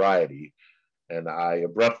and sobriety. And I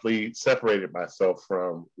abruptly separated myself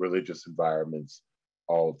from religious environments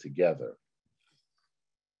altogether.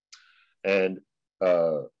 And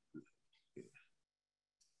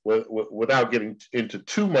without getting into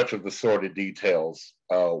too much of the sordid details,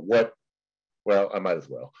 I might as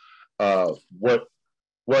well.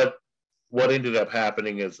 What ended up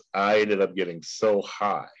happening is I ended up getting so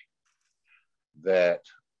high that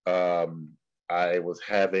I was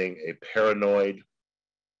having a paranoid,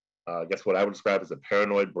 I guess what I would describe as a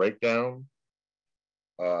paranoid breakdown.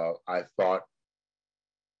 I thought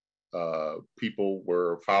people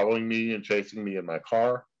were following me and chasing me in my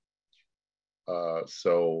car.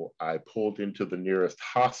 So I pulled into the nearest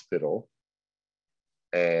hospital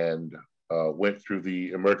and went through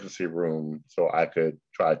the emergency room so I could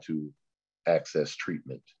try to access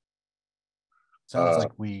treatment. Sounds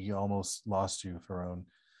like we almost lost you, Ferron.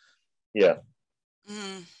 Yeah.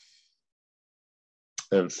 Mm.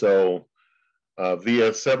 And so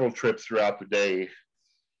via several trips throughout the day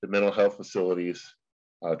to mental health facilities,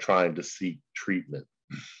 trying to seek treatment.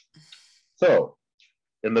 So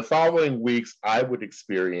in the following weeks, I would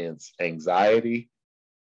experience anxiety,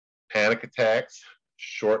 panic attacks,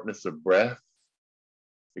 shortness of breath,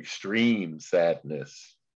 extreme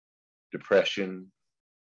sadness, depression,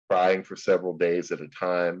 crying for several days at a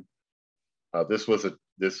time. I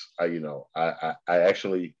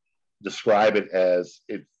actually describe it as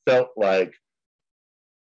it felt like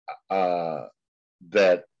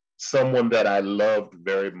that someone that I loved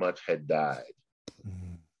very much had died.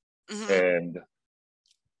 Mm-hmm.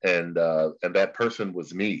 And that person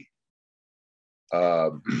was me. I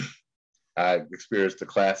experienced the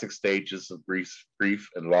classic stages of grief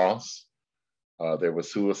and loss. There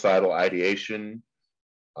was suicidal ideation.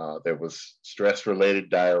 There was stress-related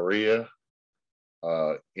diarrhea,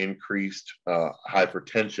 increased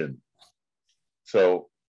hypertension. So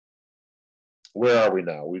where are we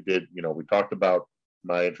now? We talked about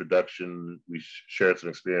my introduction. We shared some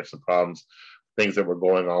experience, some problems, things that were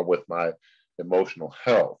going on with my emotional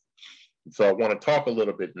health. And so I want to talk a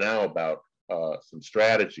little bit now about some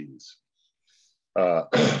strategies.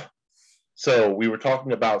 So we were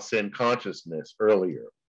talking about sin consciousness earlier.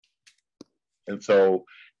 And so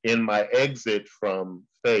in my exit from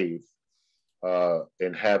faith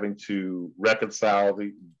and having to reconcile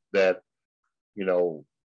that,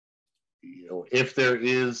 if there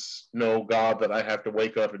is no God that I have to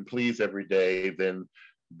wake up and please every day, then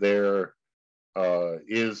there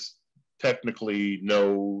is technically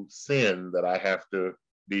no sin that I have to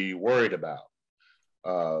be worried about.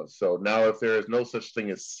 So now if there is no such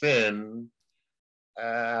thing as sin,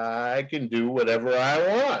 I can do whatever I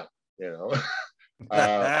want,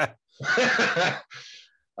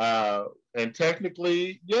 and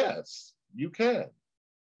technically, yes, you can.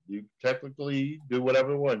 You technically do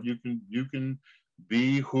whatever you want. You can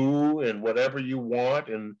be who and whatever you want,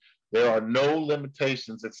 and there are no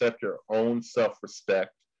limitations except your own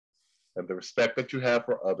self-respect and the respect that you have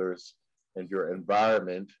for others and your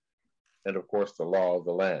environment, and of course the law of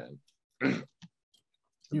the land.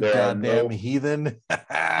 You goddamn heathen.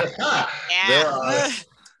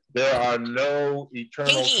 There are no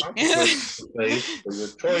eternal consequences for your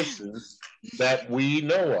choices that we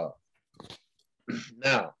know of.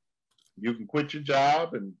 Now, you can quit your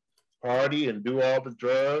job and party and do all the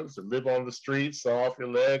drugs and live on the streets, saw off your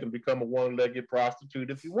leg and become a one-legged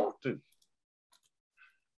prostitute if you want to.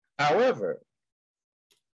 However,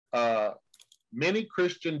 many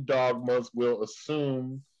Christian dogmas will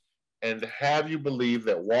assume and have you believe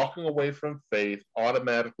that walking away from faith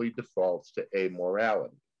automatically defaults to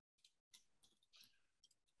amorality.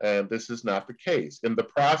 And this is not the case. In the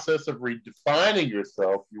process of redefining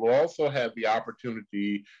yourself, you will also have the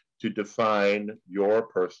opportunity to define your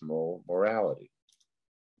personal morality.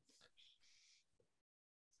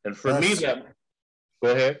 And for me, go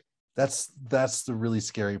ahead. That's the really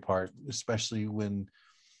scary part, especially when,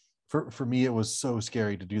 for me, it was so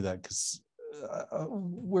scary to do that because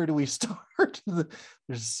where do we start?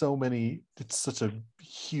 There's so many, it's such a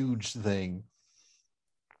huge thing.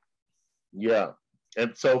 Yeah.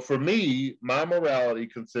 And so for me, my morality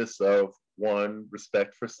consists of 1,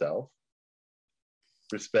 respect for self,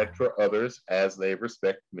 respect for others as they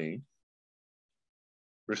respect me,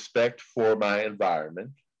 respect for my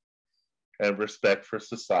environment, and respect for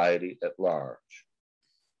society at large.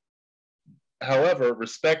 However,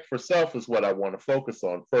 respect for self is what I want to focus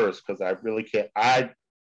on first, because I really can't, I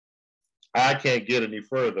can't get any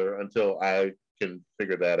further until I can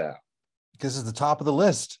figure that out. Because it's the top of the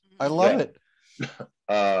list. I love it.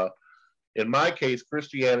 In my case,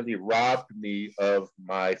 Christianity robbed me of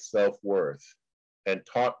my self-worth and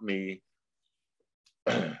taught me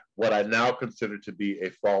what I now consider to be a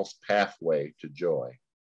false pathway to joy.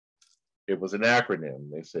 It was an acronym.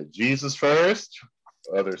 They said Jesus first,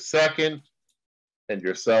 others second, and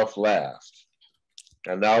yourself last.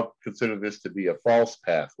 I now consider this to be a false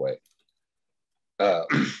pathway.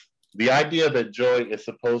 The idea that joy is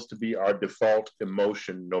supposed to be our default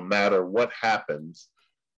emotion no matter what happens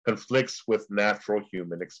conflicts with natural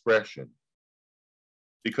human expression,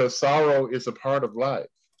 because sorrow is a part of life.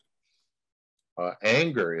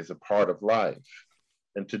 Anger is a part of life.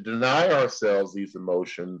 And to deny ourselves these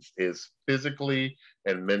emotions is physically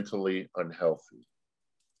and mentally unhealthy.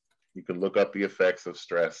 You can look up the effects of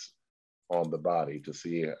stress on the body to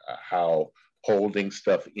see how holding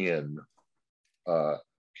stuff in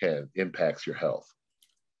impacts your health.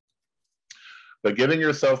 But giving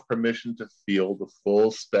yourself permission to feel the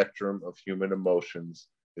full spectrum of human emotions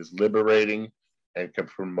is liberating and can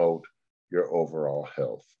promote your overall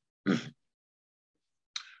health.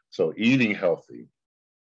 So eating healthy,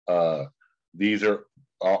 these are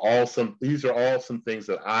all some things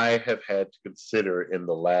that I have had to consider in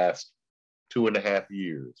the last 2.5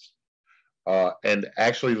 years, and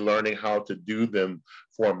actually learning how to do them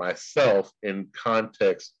for myself in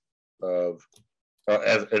context of,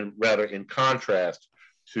 rather in contrast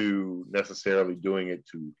to necessarily doing it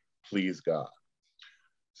to please God.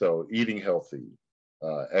 So eating healthy,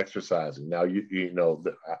 exercising. Now, you know,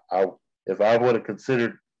 if I would have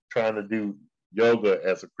considered trying to do yoga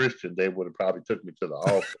as a Christian, they would have probably took me to the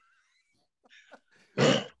altar.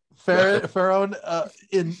 Ferron,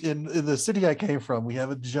 in the city I came from, we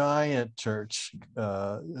have a giant church,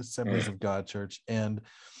 Assemblies of God church, and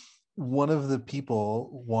one of the people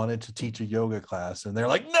wanted to teach a yoga class, and they're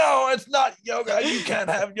like, "No, it's not yoga. You can't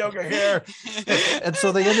have yoga here." And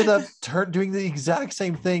so they ended up doing the exact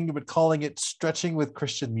same thing, but calling it stretching with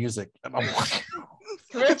Christian music. And I'm like,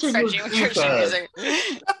 stretching with Christian music.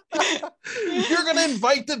 You're gonna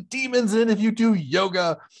invite the demons in if you do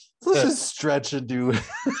yoga. Let's just stretch and do.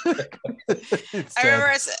 I remember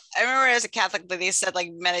as a Catholic, they said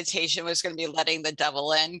like meditation was going to be letting the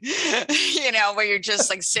devil in, you know, where you're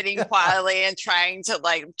just like sitting quietly and trying to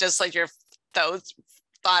like just let your those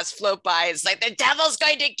thoughts float by. It's like the devil's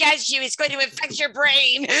going to get you. He's going to infect your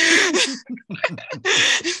brain.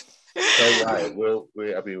 So right,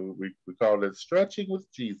 we call it stretching with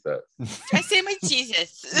Jesus. Stretching with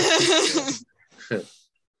Jesus.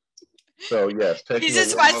 So yes,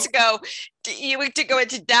 Jesus wants to go. You want to go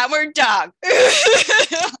into downward dog.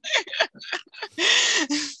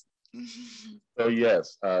 So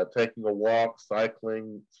yes, taking a walk,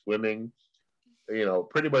 cycling, swimming, you know,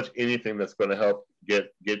 pretty much anything that's going to help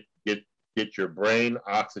get your brain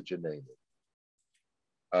oxygenated.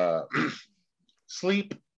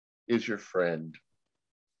 Sleep is your friend.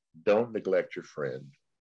 Don't neglect your friend.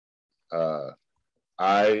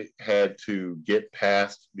 I had to get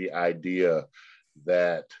past the idea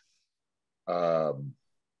that there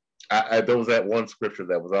was that one scripture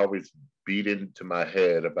that was always beat into my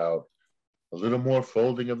head about a little more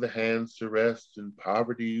folding of the hands to rest and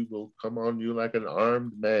poverty will come on you like an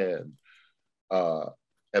armed man.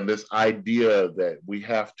 And this idea that we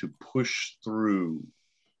have to push through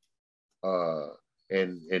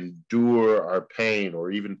and endure our pain or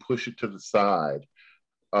even push it to the side,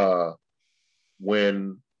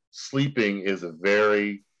 when sleeping is a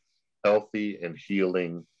very healthy and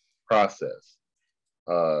healing process.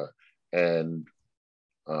 And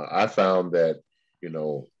I found that, you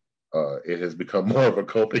know, it has become more of a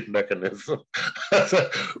coping mechanism.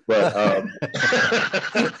 but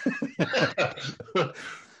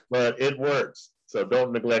but it works. So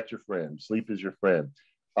don't neglect your friend. Sleep is your friend.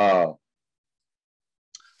 I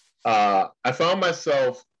found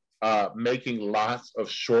myself making lots of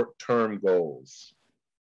short-term goals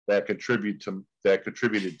that contributed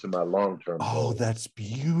to my long-term goals. Oh, that's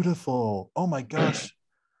beautiful. Oh my gosh.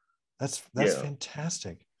 That's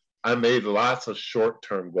fantastic. I made lots of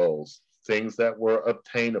short-term goals, things that were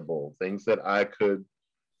obtainable, things that I could,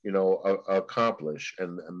 you know, accomplish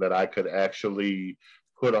and that I could actually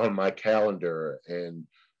put on my calendar and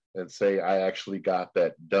say I actually got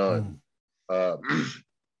that done.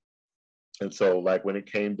 And so, like when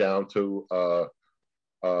it came down to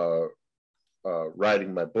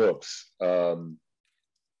writing my books, you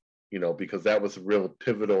know, because that was a real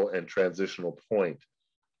pivotal and transitional point.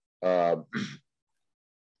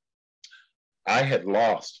 I had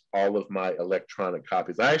lost all of my electronic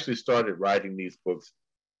copies. I actually started writing these books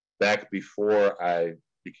back before I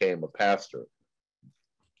became a pastor.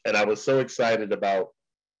 And I was so excited about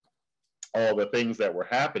all the things that were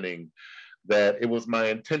happening that it was my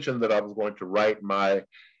intention that I was going to write my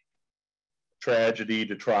tragedy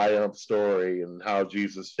to triumph story and how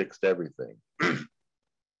Jesus fixed everything.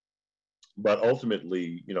 But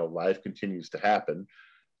ultimately, you know, life continues to happen.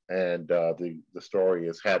 And the story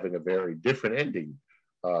is having a very different ending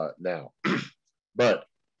now. But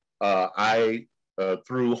I,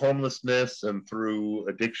 through homelessness and through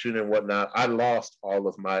addiction and whatnot, I lost all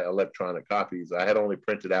of my electronic copies. I had only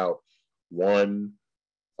printed out one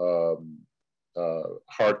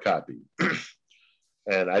hard copy.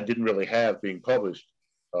 And I didn't really have being published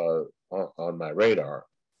on my radar.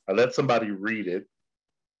 I let somebody read it.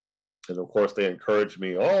 And of course, they encouraged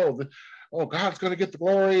me, oh, God's going to get the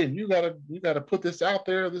glory, and you gotta put this out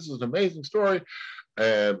there. This is an amazing story.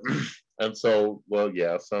 And so, well,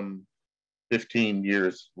 yeah, some 15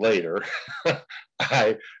 years later,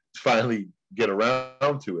 I finally get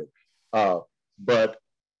around to it. But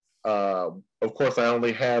of course, I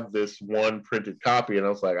only have this one printed copy, and I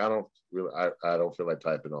was like, I don't feel like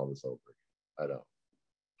typing all this over. I don't.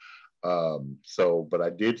 But I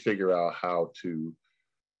did figure out how to,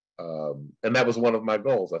 and that was one of my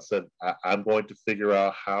goals. I said, I'm going to figure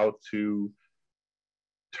out how to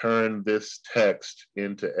turn this text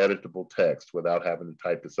into editable text without having to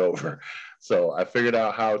type this over. So I figured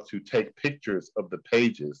out how to take pictures of the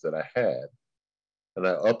pages that I had, and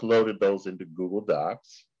I uploaded those into Google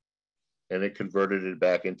Docs, and it converted it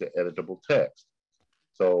back into editable text.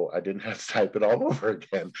 So I didn't have to type it all over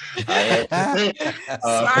again. I had to,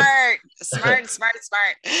 smart.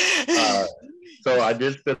 So I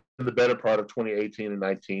did spend the better part of 2018 and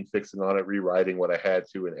 19 fixing on it, rewriting what I had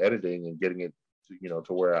to, and editing and getting it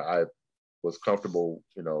to where I was comfortable,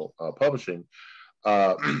 publishing.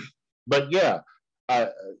 But yeah,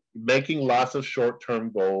 making lots of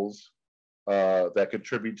short-term goals that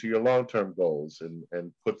contribute to your long-term goals,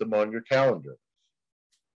 and put them on your calendar.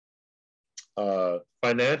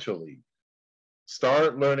 Financially,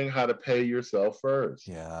 start learning how to pay yourself first.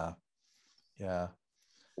 Yeah.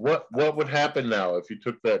 What would happen now if you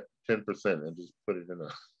took that 10% and just put it in a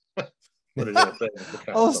put it in a savings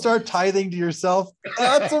account? Oh, start tithing to yourself.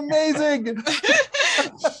 That's amazing.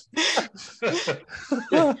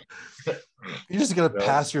 You're just gonna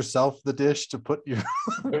pass yourself the dish to put your.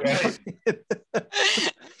 Right.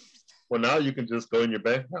 Well, now you can just go in your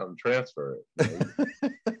bank account and transfer it.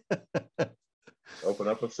 Open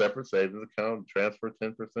up a separate savings account and transfer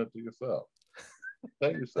 10% to yourself.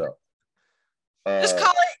 Pay yourself. Just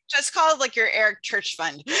call it like your Eric Church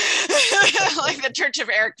Fund, like the Church of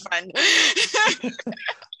Eric Fund.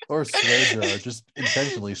 Or swear jar. Just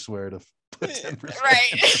intentionally swear to put 10%.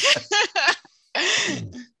 Right.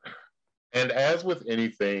 And as with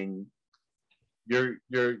anything, you're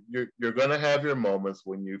going to have your moments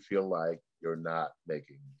when you feel like you're not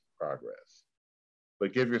making progress,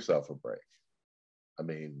 but give yourself a break. I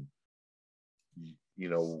mean,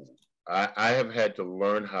 I have had to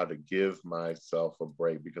learn how to give myself a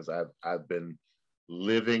break, because I've been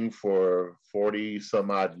living for 40 some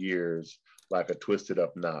odd years like a twisted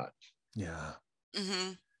up knot. Yeah.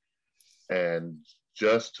 Mm-hmm. And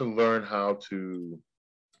just to learn how to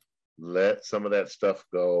let some of that stuff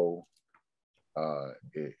go,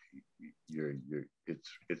 it's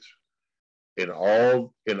in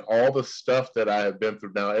all the stuff that I have been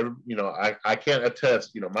through now. I can't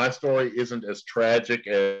attest. My story isn't as tragic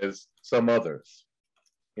as some others.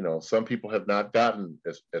 Some people have not gotten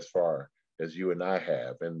as far as you and I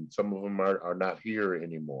have, and some of them are not here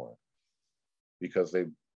anymore because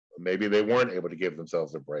maybe they weren't able to give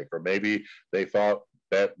themselves a break, or maybe they thought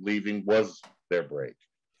that leaving was their break.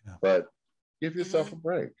 Yeah. But give yourself a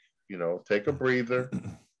break. Take a breather.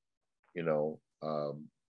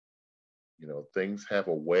 Things have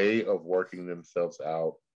a way of working themselves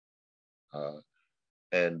out,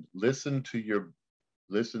 and listen to your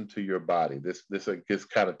body. This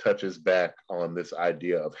kind of touches back on this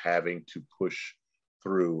idea of having to push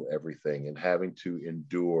through everything and having to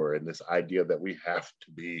endure, and this idea that we have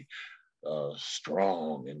to be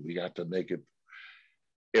strong and we have to make it.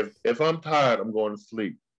 If I'm tired, I'm going to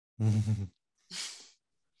sleep.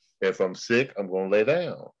 If I'm sick, I'm going to lay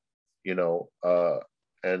down.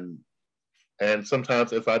 And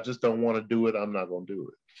sometimes if I just don't want to do it, I'm not going to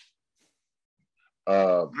do it.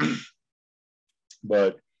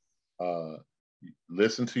 But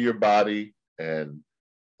listen to your body and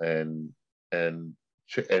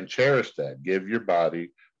cherish that. Give your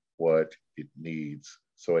body what it needs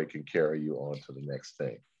so it can carry you on to the next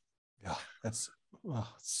thing. Yeah, that's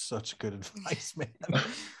such good advice, man.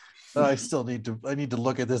 I need to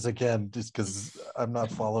look at this again, just because I'm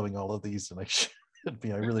not following all of these, and I should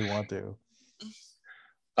be. I really want to.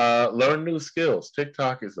 Learn new skills.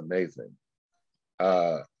 TikTok is amazing.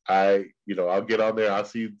 I'll get on there. I'll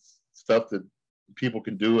see stuff that people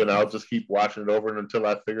can do, and I'll just keep watching it over until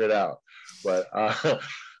I figure it out. But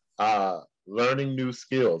learning new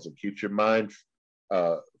skills, it keeps your mind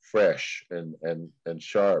fresh and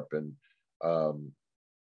sharp. And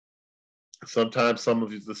sometimes some of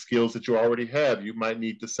the skills that you already have, you might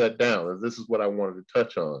need to set down. And this is what I wanted to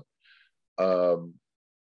touch on.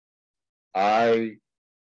 I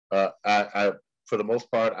for the most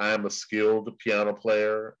part, I am a skilled piano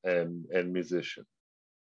player and musician.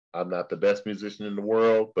 I'm not the best musician in the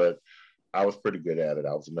world, but I was pretty good at it.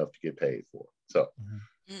 I was enough to get paid for it. So,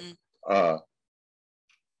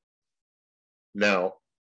 now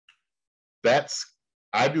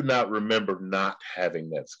I do not remember not having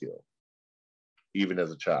that skill, even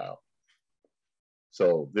as a child.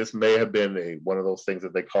 So this may have been one of those things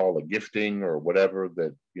that they call a gifting or whatever,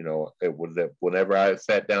 that, you know, it was that whenever I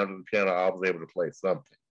sat down to the piano, I was able to play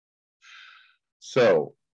something.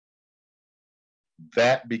 So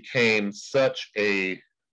that became such a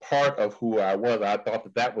part of who I was. I thought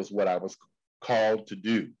that that was what I was called to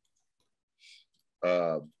do.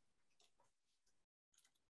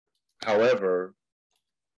 However,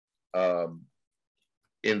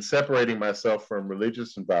 in separating myself from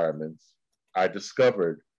religious environments, I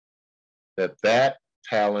discovered that that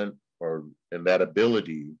talent and that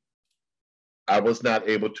ability, I was not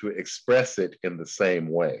able to express it in the same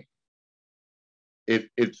way.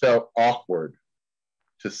 It felt awkward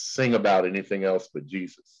to sing about anything else but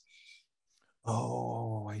Jesus.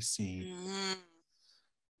 Oh, I see.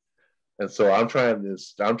 And so I'm trying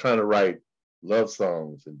to write love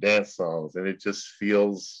songs and dance songs, and it just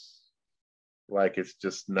feels like it's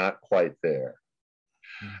just not quite there.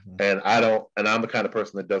 And I'm the kind of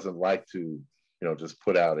person that doesn't like to, you know, just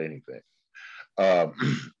put out anything. And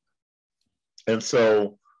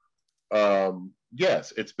so,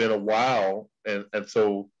 yes, it's been a while. And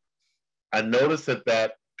so I noticed that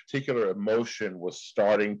that particular emotion was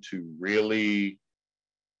starting to really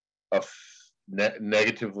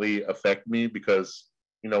negatively affect me, because,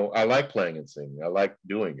 you know, I like playing and singing. I like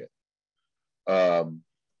doing it.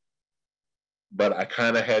 But I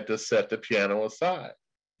kind of had to set the piano aside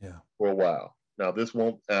for a while. Now, this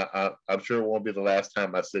won't, I'm sure it won't be the last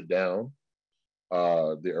time I sit down.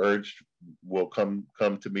 The urge will come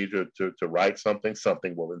to me to write something.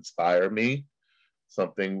 Something will inspire me.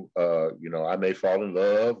 Something, you know, I may fall in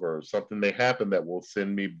love, or something may happen that will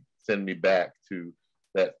send me back to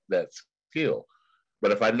that skill.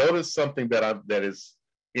 But if I notice something that is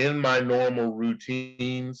in my normal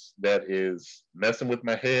routines that is messing with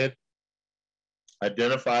my head,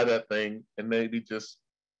 identify that thing and maybe just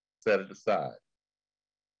set it aside.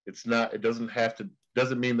 It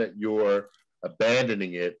doesn't mean that you're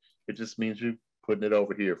abandoning it. It just means you're putting it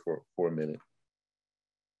over here for a minute,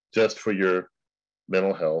 just for your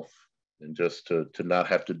mental health, and just to not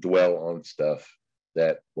have to dwell on stuff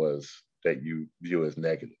that you view as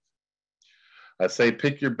negative. I say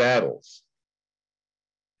pick your battles.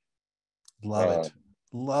 Love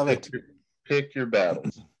it. Pick your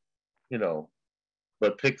battles, you know,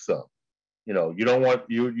 but pick some. You know, you don't want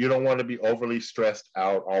to be overly stressed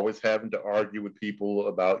out, always having to argue with people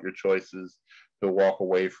about your choices to walk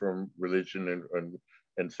away from religion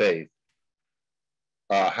and faith.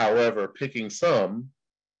 However, picking some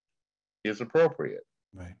is appropriate.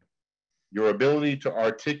 Right. Your ability to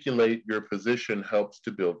articulate your position helps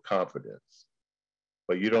to build confidence,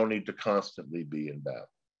 but you don't need to constantly be in battle.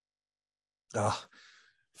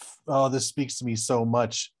 Oh, this speaks to me so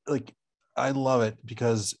much. Like, I love it,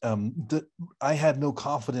 because I had no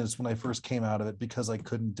confidence when I first came out of it, because I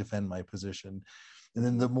couldn't defend my position. And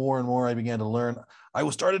then the more and more I began to learn, I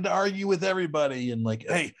was started to argue with everybody and like,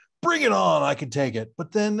 hey, bring it on, I can take it.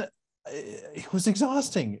 But then it was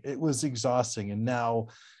exhausting. And now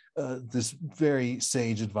this very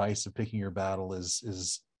sage advice of picking your battle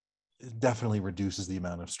is definitely reduces the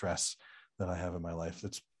amount of stress that I have in my life.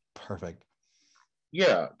 That's perfect.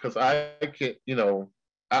 Yeah, because I can, you know,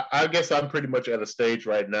 I guess I'm pretty much at a stage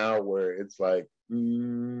right now where it's like,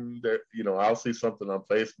 you know, I'll see something on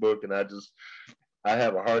Facebook and I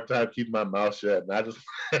have a hard time keeping my mouth shut, and I just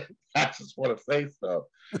want to say stuff.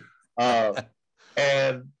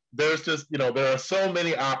 And there's just, you know, there are so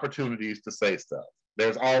many opportunities to say stuff.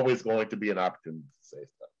 There's always going to be an opportunity to say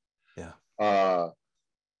stuff. Yeah.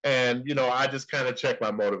 And, you know, I just kind of check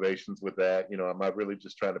my motivations with that. You know, am I really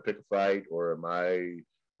just trying to pick a fight, or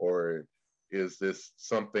is this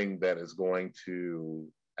something that is going to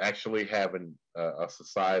actually have a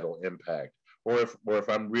societal impact? Or if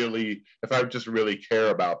I just really care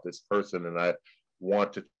about this person and I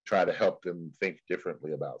want to try to help them think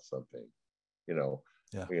differently about something, you know,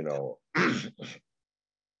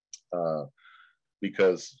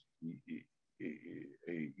 because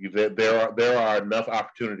there are enough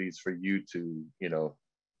opportunities for you to, you know,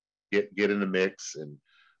 get in the mix, and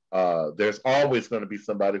there's always going to be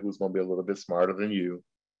somebody who's going to be a little bit smarter than you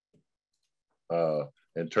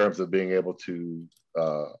in terms of being able to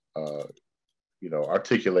you know,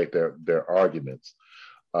 articulate their arguments.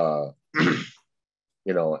 You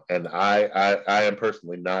know, and I am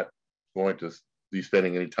personally not going to be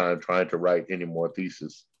spending any time trying to write any more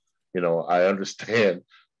thesis. You know, I understand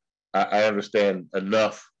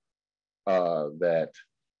enough that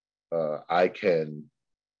I can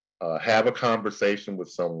have a conversation with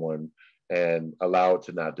someone and allow it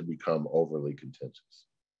to not to become overly contentious.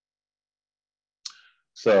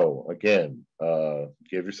 So again,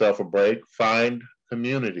 give yourself a break, find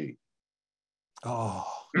community. Oh,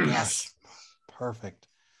 Yes. gosh. Perfect.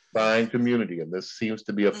 Find community. And this seems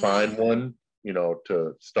to be a fine one,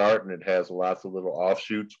 to start. And it has lots of little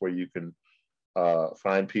offshoots where you can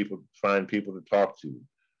find people to talk to.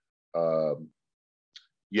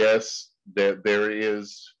 Yes, there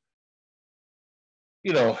is,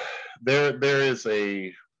 there is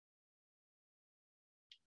the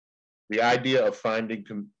idea of finding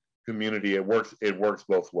community. It works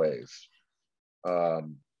both ways.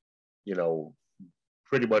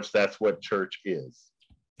 Pretty much that's what church is.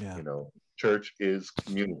 Yeah. Church is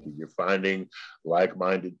community. You're finding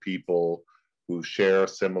like-minded people who share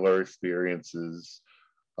similar experiences,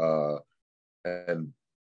 and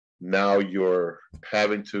now you're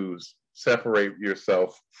having to separate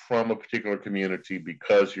yourself from a particular community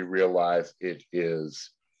because you realize it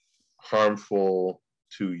is harmful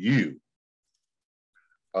to you.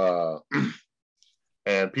 And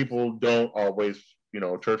people don't always,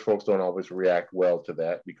 church folks don't always react well to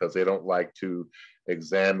that because they don't like to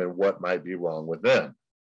examine what might be wrong with them.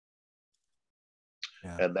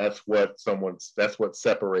 Yeah. And that's what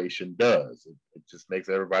separation does. It just makes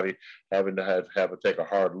everybody having to have to take a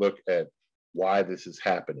hard look at why this is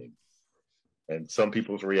happening. And some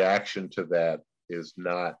people's reaction to that is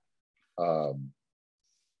not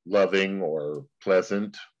loving or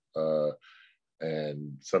pleasant.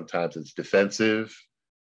 And sometimes it's defensive.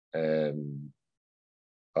 And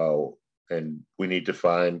we need to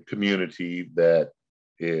find community that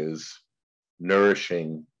is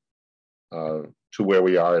nourishing to where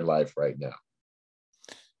we are in life right now.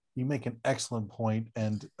 You make an excellent point.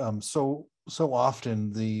 And so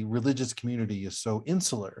often the religious community is so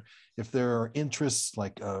insular. If there are interests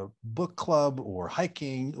like a book club or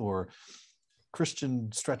hiking or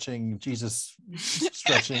Christian stretching, Jesus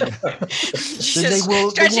stretching, then they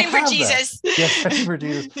will have Jesus. That. Yeah, stretching for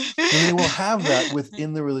Jesus. And they will have that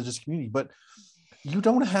within the religious community. But you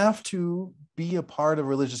don't have to be a part of a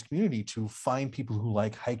religious community to find people who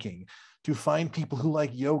like hiking, to find people who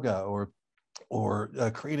like yoga or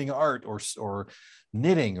creating art or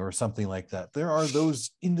knitting or something like that. There are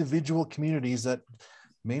those individual communities that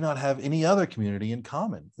may not have any other community in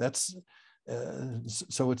common. That's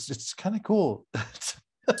so it's kind of cool to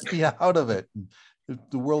be out of it.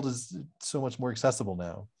 The world is so much more accessible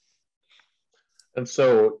now. And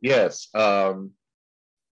so, yes,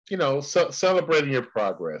 celebrating your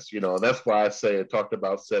progress, that's why I talked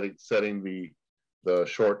about setting the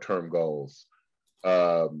short-term goals.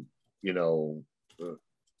 I'm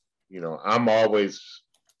always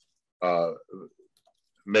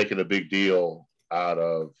making a big deal out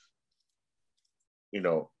of,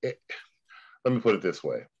 let me put it this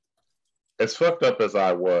way. As fucked up as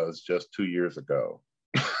I was just 2 years ago,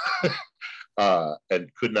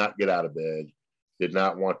 and could not get out of bed, did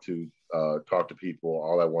not want to talk to people.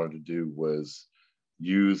 All I wanted to do was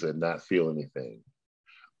use and not feel anything.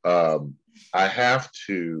 I have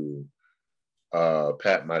to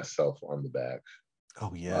pat myself on the back.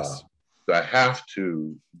 Oh, yes. I have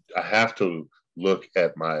to look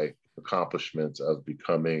at my accomplishments of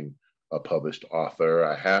becoming a published author.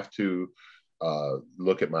 I have to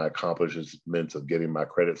look at my accomplishments of getting my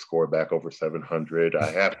credit score back over 700.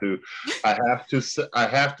 I have to,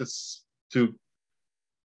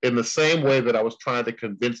 in the same way that I was trying to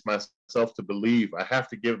convince myself to believe, I have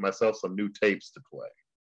to give myself some new tapes to play.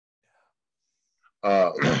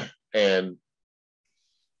 And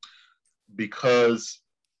because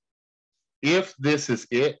if this is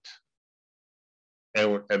it,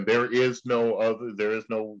 and there is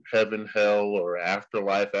no heaven, hell, or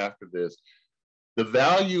afterlife after this, the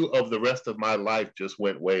value of the rest of my life just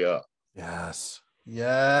went way up. Yes.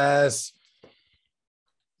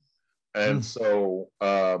 And so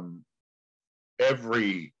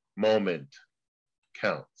every moment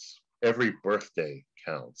counts. Every birthday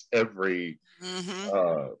counts. Every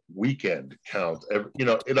weekend counts.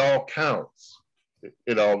 It all counts.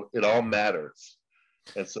 It all matters.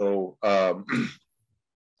 And so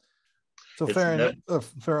so Ferron,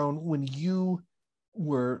 when you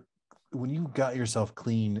got yourself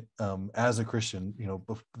clean as a Christian,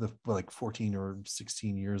 like 14 or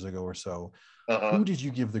 16 years ago or so, who did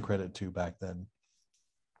you give the credit to back then?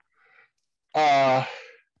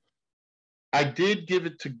 I did give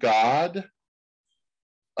it to God,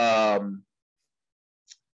 but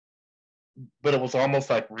it was almost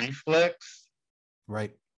like reflex.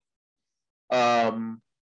 Right.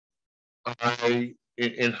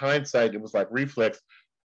 In hindsight, it was like reflex.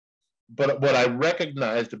 But what I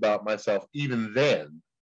recognized about myself even then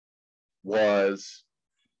was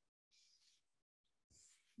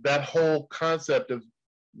that whole concept of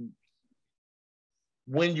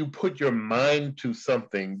when you put your mind to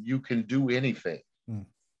something, you can do anything. Mm.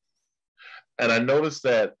 And I noticed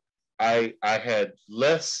that I had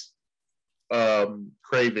less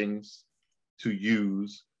cravings to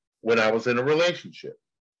use when I was in a relationship.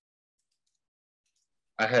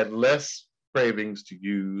 I had less cravings to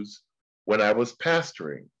use when I was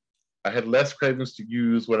pastoring. I had less cravings to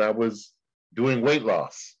use when I was doing weight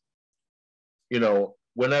loss. You know,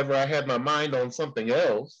 whenever I had my mind on something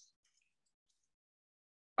else,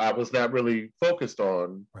 I was not really focused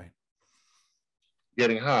on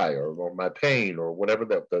getting high or my pain or whatever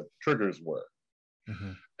the triggers were.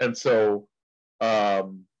 Mm-hmm. And so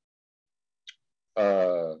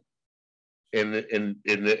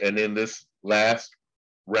in this last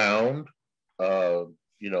round,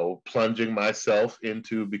 you know, plunging myself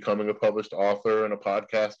into becoming a published author and a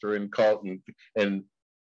podcaster and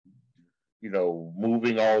you know,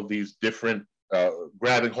 moving all of these different,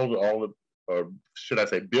 grabbing hold of all of, or should I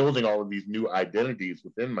say, building all of these new identities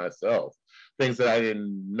within myself, things that I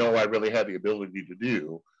didn't know I really had the ability to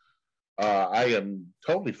do. I am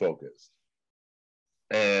totally focused.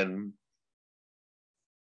 And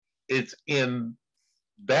it's in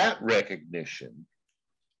that recognition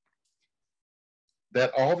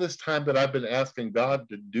that all this time that I've been asking God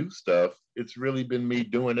to do stuff, it's really been me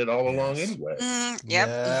doing it all along anyway. Yep.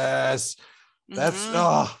 Yes. That's,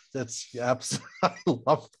 that's absolutely, I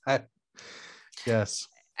love that. Yes.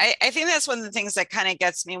 I think that's one of the things that kind of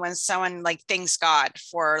gets me when someone like thanks God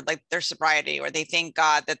for like their sobriety, or they thank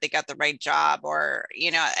God that they got the right job, or, you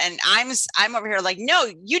know, and I'm over here like, no,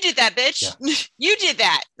 you did that, bitch. Yeah. You did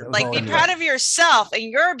that. Like, be proud of yourself and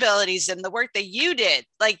your abilities and the work that you did.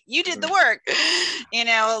 Like, you did the work, you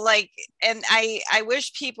know, like, and I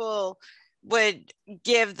wish people would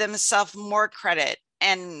give themselves more credit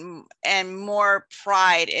and more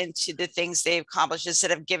pride into the things they've accomplished, instead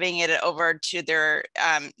of giving it over to their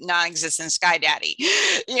non-existent sky daddy,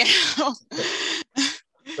 you know.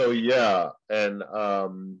 So yeah, and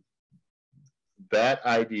that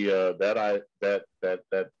idea, that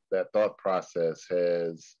thought process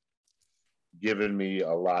has given me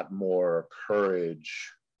a lot more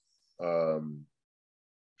courage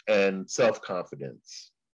and self-confidence,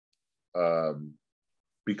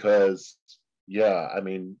 because yeah, I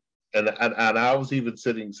mean, and I was even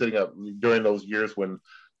sitting up during those years when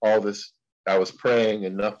all this, I was praying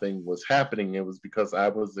and nothing was happening. It was because I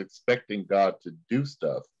was expecting God to do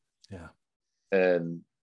stuff. Yeah. And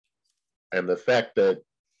the fact that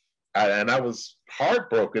I was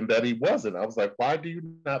heartbroken that he wasn't. I was like, why do you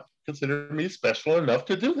not consider me special enough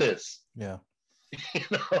to do this? Yeah.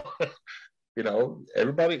 You know,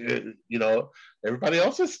 everybody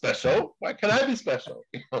else is special. Why can't I be special?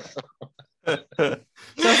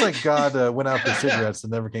 Sounds like God went out for cigarettes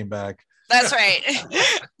and never came back. That's right.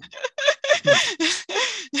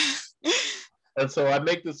 And so I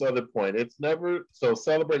make this other point. It's never, so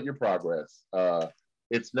celebrate your progress.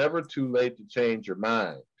 It's never too late to change your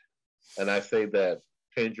mind. And I say that,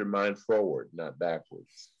 change your mind forward, not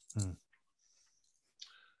backwards.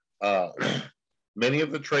 Many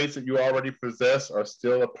of the traits that you already possess are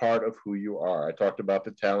still a part of who you are. I talked about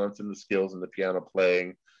the talents and the skills and the piano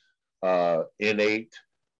playing, innate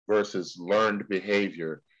versus learned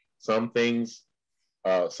behavior. Some things,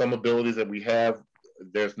 some abilities that we have,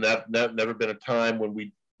 there's never been a time when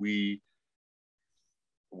we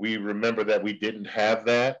remember that we didn't have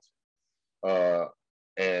that,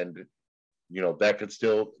 and you know, that could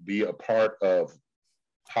still be a part of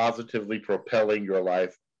positively propelling your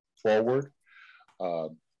life forward.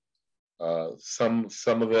 Some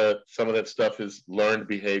of that stuff is learned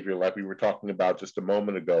behavior, like we were talking about just a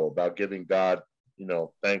moment ago, about giving God, you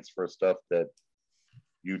know, thanks for stuff that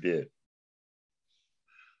you did.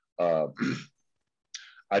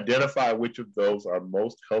 Identify which of those are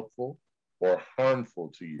most helpful or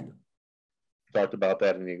harmful to you. Talked about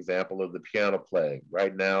that in the example of the piano playing.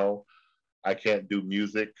 Right now, I can't do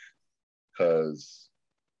music because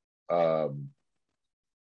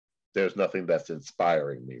there's nothing that's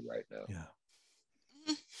inspiring me right now.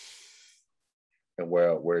 Yeah. And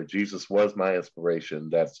where Jesus was my inspiration,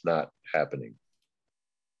 that's not happening.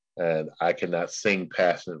 And I cannot sing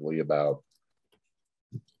passionately about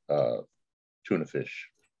tuna fish.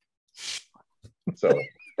 So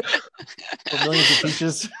for millions of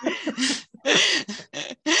peaches.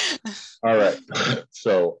 All right.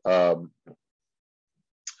 So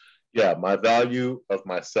yeah, my value of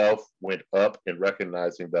myself went up in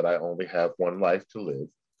recognizing that I only have one life to live.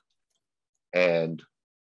 And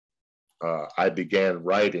I began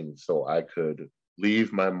writing so I could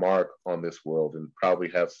leave my mark on this world and probably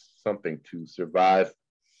have something to survive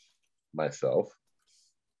myself.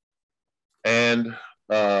 And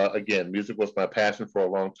again, music was my passion for a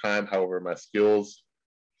long time. However, my skills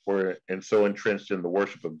were so entrenched in the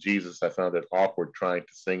worship of Jesus, I found it awkward trying to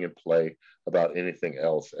sing and play about anything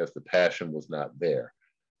else as the passion was not there.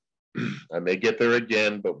 I may get there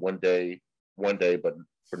again, but one day, but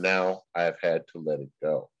for now, I have had to let it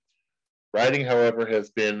go. Writing, however, has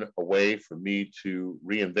been a way for me to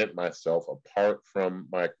reinvent myself apart from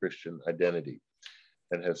my Christian identity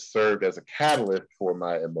and has served as a catalyst for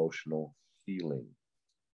my emotional healing.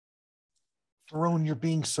 Ferron, you're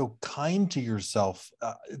being so kind to yourself.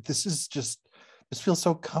 This feels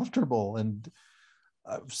so comfortable, and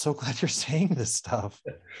I'm so glad you're saying this stuff.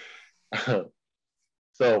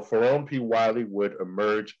 So Ferron P. Wiley would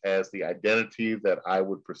emerge as the identity that I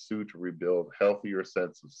would pursue to rebuild healthier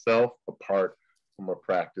sense of self apart from a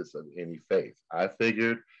practice of any faith. I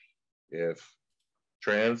figured if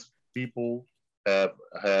trans people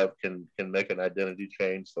can make an identity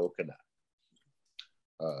change, so can I.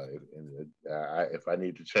 If I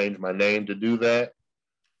need to change my name to do that,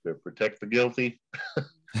 to protect the guilty,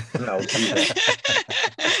 I'll do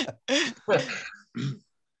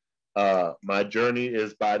that. My journey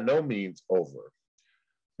is by no means over,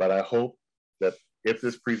 but I hope that if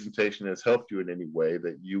this presentation has helped you in any way,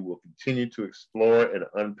 that you will continue to explore and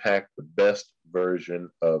unpack the best version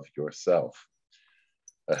of yourself.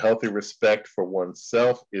 A healthy respect for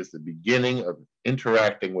oneself is the beginning of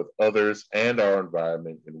interacting with others and our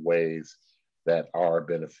environment in ways that are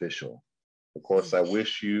beneficial. Of course, I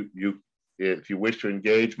wish if you wish to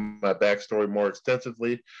engage my backstory more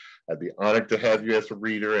extensively, I'd be honored to have you as a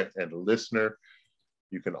reader and a listener.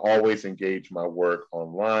 You can always engage my work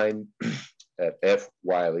online at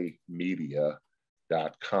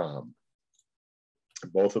fwileymedia.com.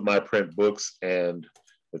 Both of my print books and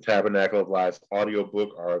the Tabernacle of Lies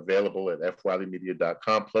audiobook are available at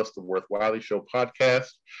fwileymedia.com, plus the Worth Wiley Show podcast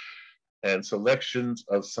and selections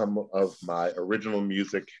of some of my original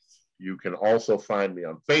music. You can also find me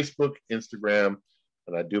on Facebook, Instagram,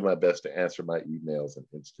 and I do my best to answer my emails and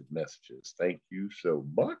instant messages. Thank you so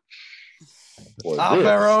much.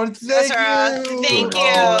 Ferron, thank you. Thank you.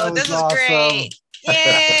 Oh, this is awesome. Great.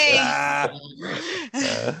 Yay.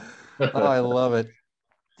 I love it.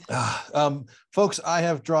 Folks, I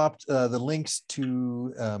have dropped the links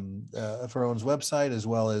to Ferron's website as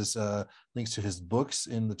well as links to his books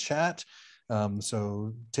in the chat.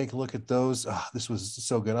 So take a look at those. This was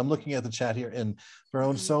so good. I'm looking at the chat here, and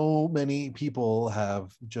Ferron, so many people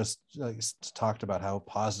have just talked about how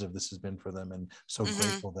positive this has been for them, and so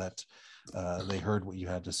grateful that they heard what you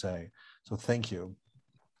had to say. So thank you.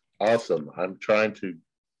 Awesome. I'm trying to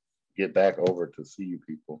get back over to see you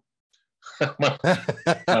people. my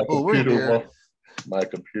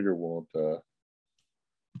computer won't.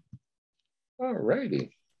 All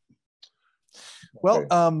righty.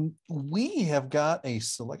 Well, we have got a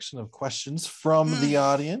selection of questions from the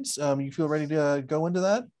audience. You feel ready to go into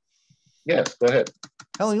that? Yes, go ahead.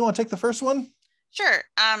 Helen, you want to take the first one? Sure.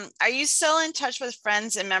 Are you still in touch with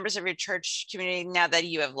friends and members of your church community now that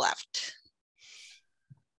you have left?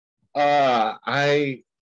 I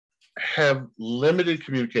have limited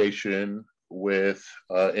communication with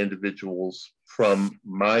individuals from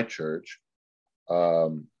my church.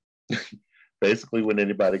 Basically, when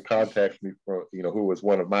anybody contacts me from, who was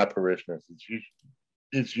one of my parishioners,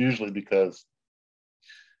 it's usually because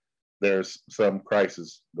there's some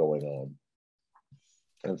crisis going on.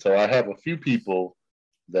 And so I have a few people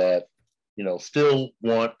that, still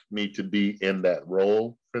want me to be in that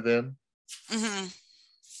role for them. Mm-hmm.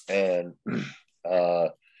 And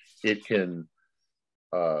it can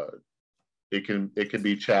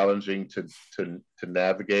be challenging to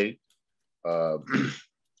navigate.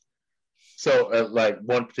 So like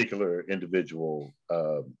one particular individual,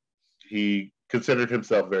 he considered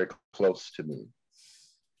himself very close to me.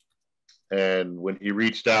 And when he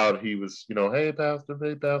reached out, he was, hey, pastor,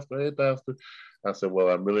 hey, pastor, hey, pastor. I said, well,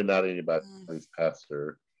 I'm really not anybody's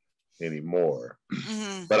pastor anymore.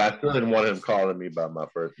 Mm-hmm. But I still didn't want him calling me by my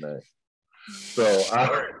first name. So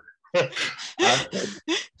I said,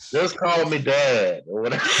 just call me Dad or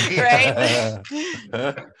whatever. Right?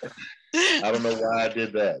 I don't know why I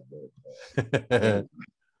did that.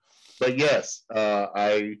 But yes,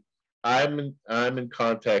 I'm in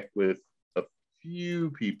contact with a few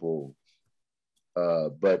people,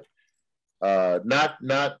 but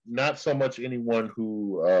not so much anyone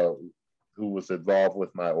who was involved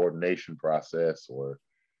with my ordination process or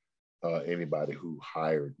anybody who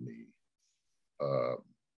hired me.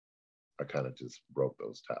 I kind of just broke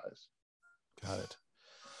those ties. Got it.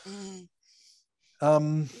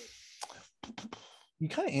 Mm-hmm. You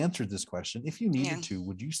kind of answered this question. If you needed to,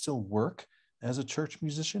 would you still work as a church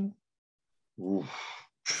musician? Ooh.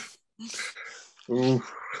 Ooh.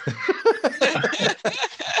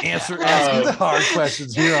 Asking the hard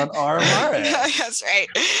questions here on RfRx. That's right.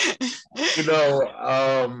 You know,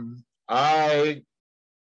 I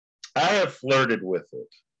have flirted with it,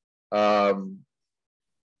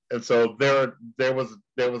 and so there was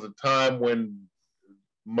a time when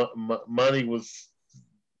money was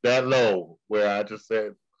that low where I just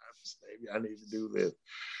said, maybe I need to do this,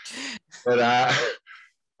 but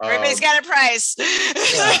Everybody's got a price.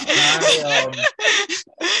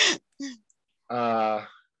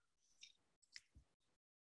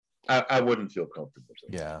 I wouldn't feel comfortable.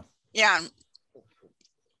 Yeah. Yeah.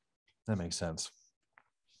 That makes sense.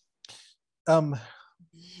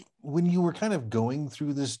 When you were kind of going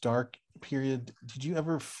through this dark period, did you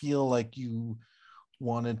ever feel like you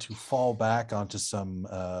wanted to fall back onto some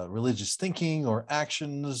religious thinking or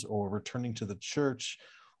actions or returning to the church?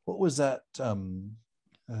 What was that? And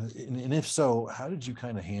if so, how did you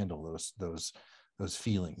kind of handle those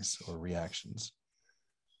feelings or reactions?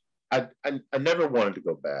 I never wanted to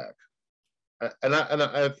go back, and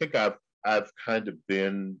I think I've kind of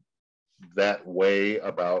been that way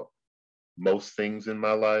about most things in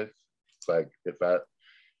my life. It's like if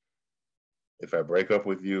I break up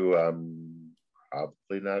with you, I'm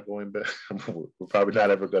probably not going back. We're probably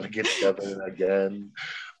not ever going to get together again.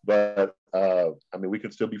 But I mean, we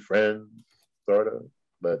can still be friends, sort of.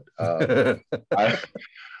 But I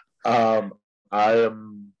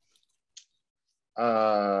am.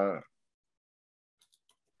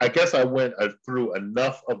 I guess I went through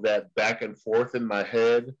enough of that back and forth in my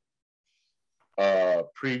head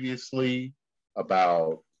previously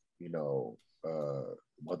about, well,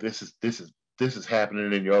 this is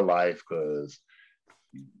happening in your life because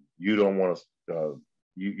you don't want to,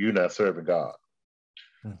 you're not serving God.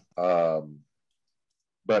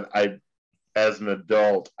 But as an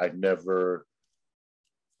adult, I never,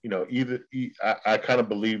 I kind of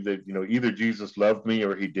believe that, either Jesus loved me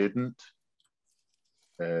or he didn't.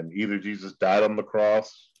 And either Jesus died on the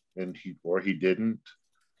cross or he didn't.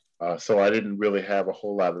 So I didn't really have a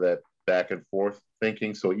whole lot of that back and forth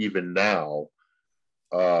thinking. So even now,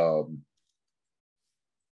 the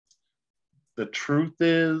truth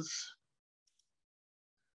is,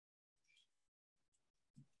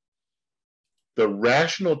 the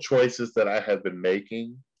rational choices that I have been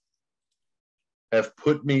making have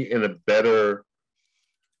put me in a better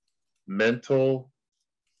mental,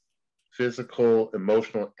 physical,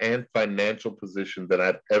 emotional, and financial position than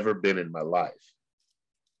I've ever been in my life.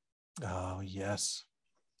 Oh, yes.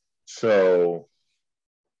 So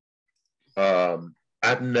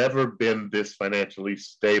I've never been this financially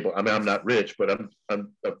stable. I mean, I'm not rich, but I've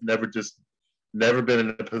never been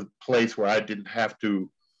in a place where I didn't have to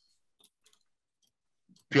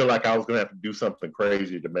feel like I was going to have to do something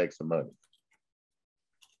crazy to make some money.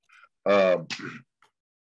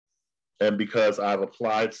 And because I've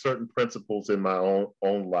applied certain principles in my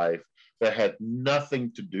own life that had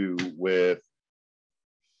nothing to do with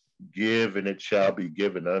give and it shall be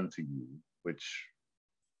given unto you, which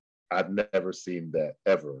I've never seen that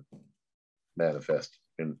ever manifest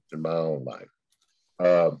in my own life.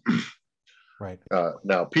 Right.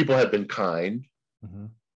 Now, people have been kind,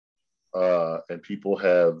 and people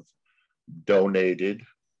have donated,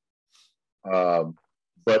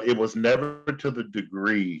 but it was never to the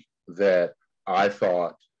degree that I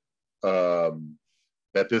thought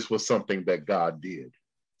that this was something that God did.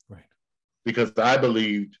 Right. Because I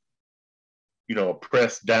believed,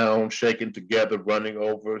 pressed down, shaken together, running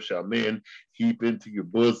over, shall men heap into your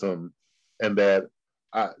bosom. And that,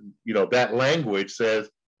 that language says,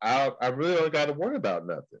 I really don't got to worry about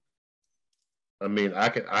nothing. I mean, I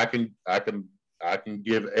can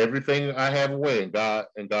give everything I have away, and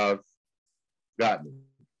God's got me.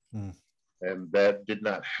 And that did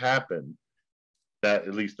not happen, that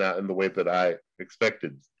at least not in the way that I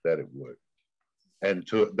expected that it would, and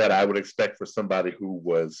that I would expect for somebody who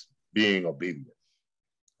was being obedient.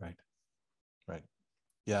 Right.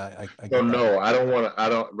 Yeah, I so no, I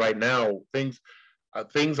don't right now. Things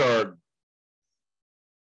are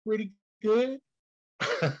pretty good.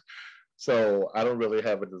 So I don't really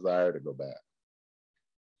have a desire to go back.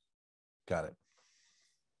 Got it.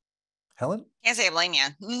 Helen? Can't say I blame you.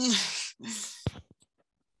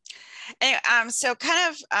 Anyway, so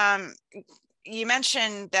kind of, you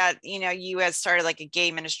mentioned that, you had started like a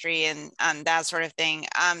gay ministry and that sort of thing.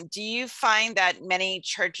 Do you find that many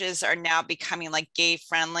churches are now becoming like gay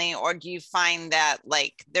friendly, or do you find that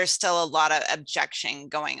like there's still a lot of objection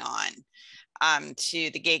going on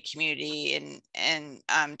to the gay community and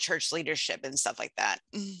church leadership and stuff like that?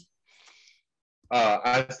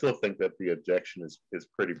 I still think that the objection is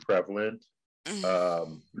pretty prevalent.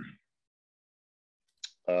 um,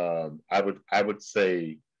 I would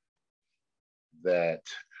say that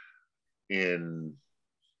in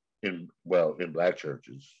Black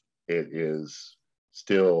churches, it is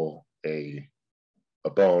still a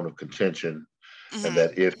bone of contention, and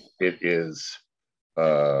that if it is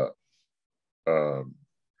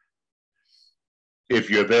if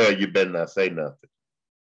you're there, you better not say nothing.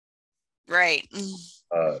 Right.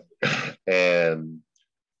 And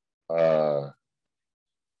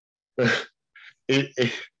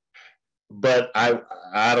but I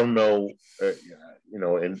don't know,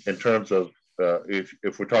 in terms of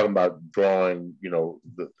if we're talking about drawing,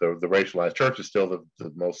 the racialized church is still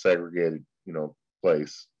the most segregated,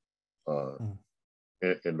 place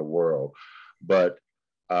in the world, but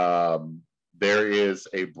there is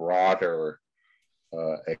a broader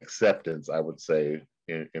acceptance, I would say,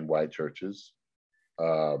 in white churches,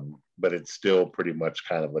 but it's still pretty much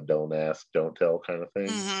kind of a don't ask, don't tell kind of thing.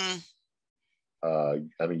 I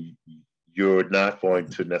mean, you're not going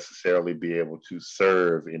to necessarily be able to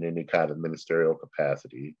serve in any kind of ministerial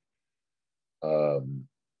capacity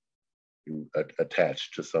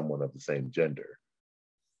attached to someone of the same gender,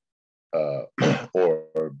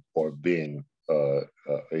 or being,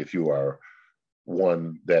 if you are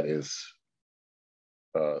one that is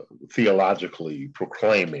theologically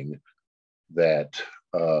proclaiming that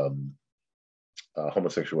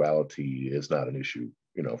homosexuality is not an issue,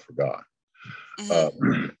 for God.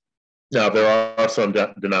 Now, there are some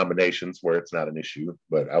denominations where it's not an issue,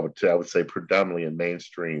 but I would say predominantly in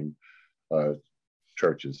mainstream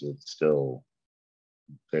churches, it's still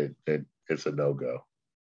it's a no-go.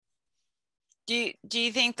 Do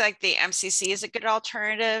you think like the MCC is a good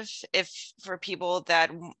alternative for people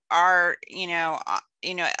that are in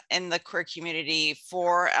the queer community,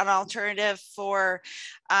 for an alternative for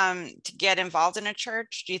to get involved in a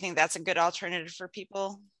church? Do you think that's a good alternative for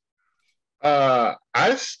people?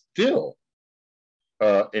 I still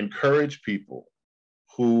encourage people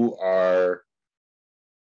who are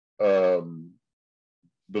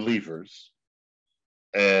believers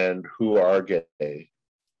and who are gay.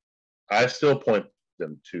 I still point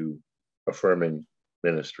them to affirming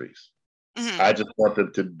ministries. I just want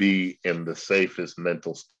them to be in the safest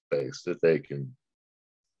mental space that they can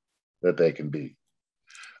be.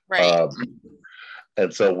 Right.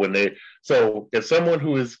 And so if someone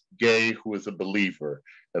who is gay, who is a believer,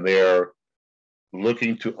 and they're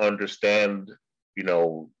looking to understand,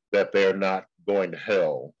 that they're not going to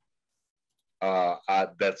hell,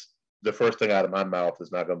 that's the first thing out of my mouth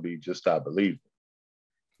is not going to be just stop believing.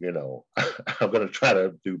 I'm going to try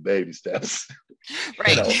to do baby steps.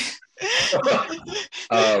 Right. But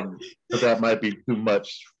that might be too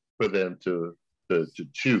much for them to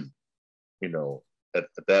chew, at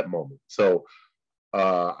that moment. So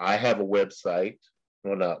I have a website.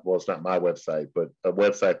 It's not my website, but a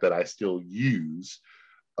website that I still use,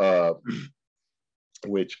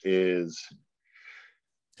 which is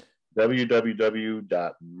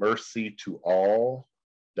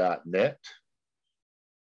www.mercytoall.net.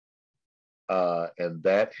 And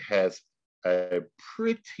that has a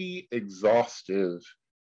pretty exhaustive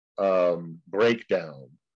breakdown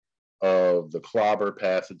of the clobber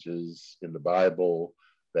passages in the Bible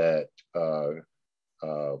that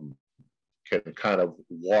can kind of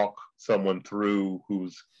walk someone through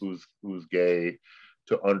who's gay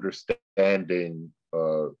to understanding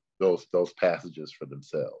those passages for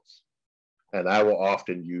themselves. And I will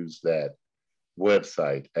often use that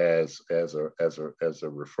website as a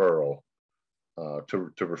referral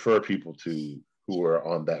to refer people to who are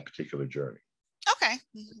on that particular journey. Okay.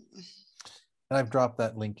 And I've dropped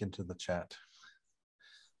that link into the chat.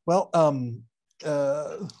 Well,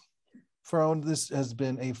 Ferron, this has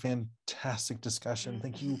been a fantastic discussion.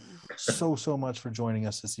 Thank you so much for joining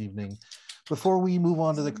us this evening. Before we move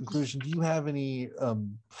on to the conclusion, do you have any, I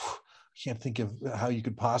can't think of how you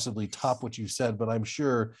could possibly top what you said, but I'm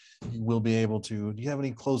sure you will be able to. Do you have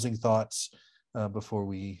any closing thoughts before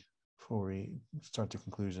we start the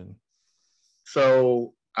conclusion?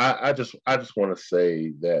 So I just want to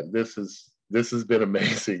say that this has been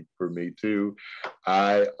amazing for me too.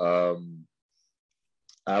 I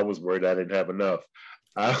was worried I didn't have enough.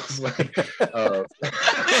 I was like,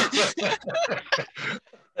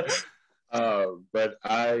 but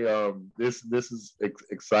this is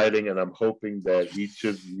exciting, and I'm hoping that each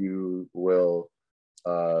of you will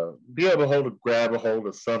be able to grab a hold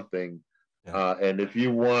of something. Yeah. And if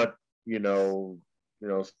you want,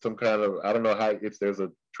 some kind of, I don't know if there's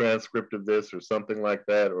a transcript of this or something like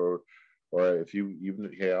that, or if you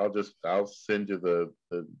even, I'll send you the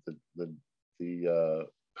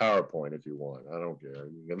PowerPoint if you want. I don't care.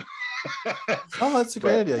 Oh, that's a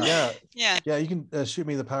great idea. Yeah. Yeah. Yeah. You can shoot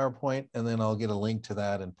me the PowerPoint and then I'll get a link to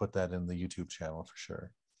that and put that in the YouTube channel for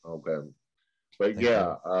sure. Okay. But Thank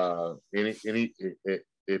yeah,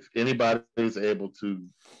 if anybody is able to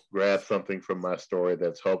grab something from my story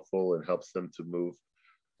that's helpful and helps them to move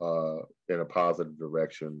in a positive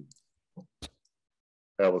direction,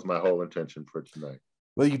 that was my whole intention for tonight.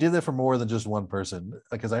 Well, you did that for more than just one person,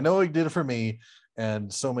 because I know you did it for me,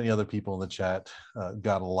 and so many other people in the chat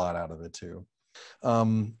got a lot out of it too.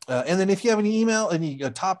 And then if you have any any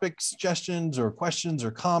topic suggestions or questions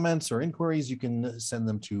or comments or inquiries, you can send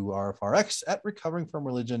them to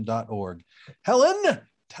rfrx@recoveringfromreligion.org. Helen,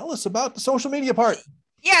 tell us about the social media part.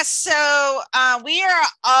 Yes, so we are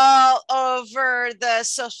all over the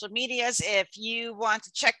social medias. If you want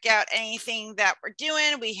to check out anything that we're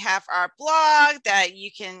doing, we have our blog that you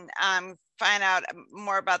can find out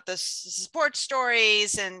more about the support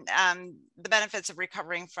stories and the benefits of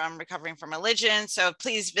recovering from religion. So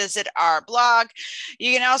please visit our blog.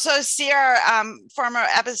 You can also see our former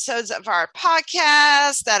episodes of our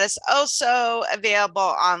podcast that is also available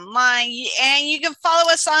online. And you can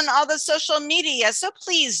follow us on all the social media. So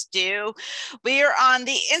please do. We are on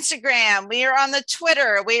the Instagram. We are on the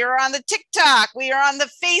Twitter. We are on the TikTok. We are on the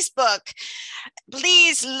Facebook.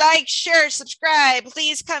 Please like, share, subscribe.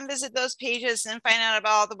 Please come visit those pages and find out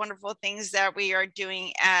about all the wonderful things that we are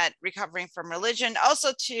doing at Recovering from Religion.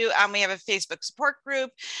 Also, too, we have a Facebook support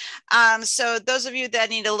group. So those of you that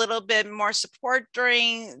need a little bit more support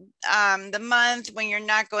during the month when you're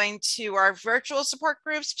not going to our virtual support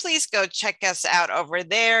groups, please go check us out over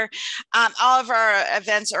there. All of our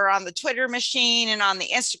events are on the Twitter machine and on the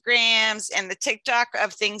Instagrams and the TikTok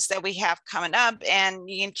of things that we have coming up. And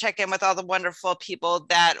you can check in with all the wonderful people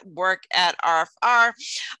that work at RfR.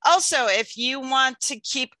 Also, if you want to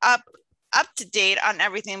keep up to date on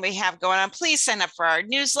everything we have going on, please sign up for our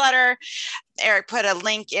newsletter. Eric put a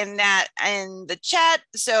link in that in the chat.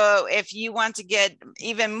 So if you want to get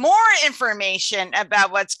even more information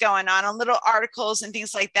about what's going on and little articles and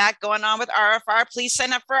things like that going on with RfR, please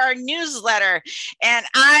sign up for our newsletter. And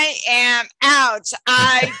I am out.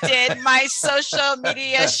 I did my social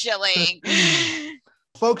media shilling.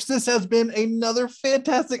 Folks, this has been another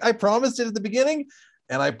fantastic, I promised it at the beginning,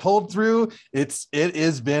 and I pulled through. It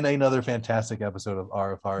has been another fantastic episode of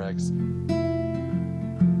RfRx.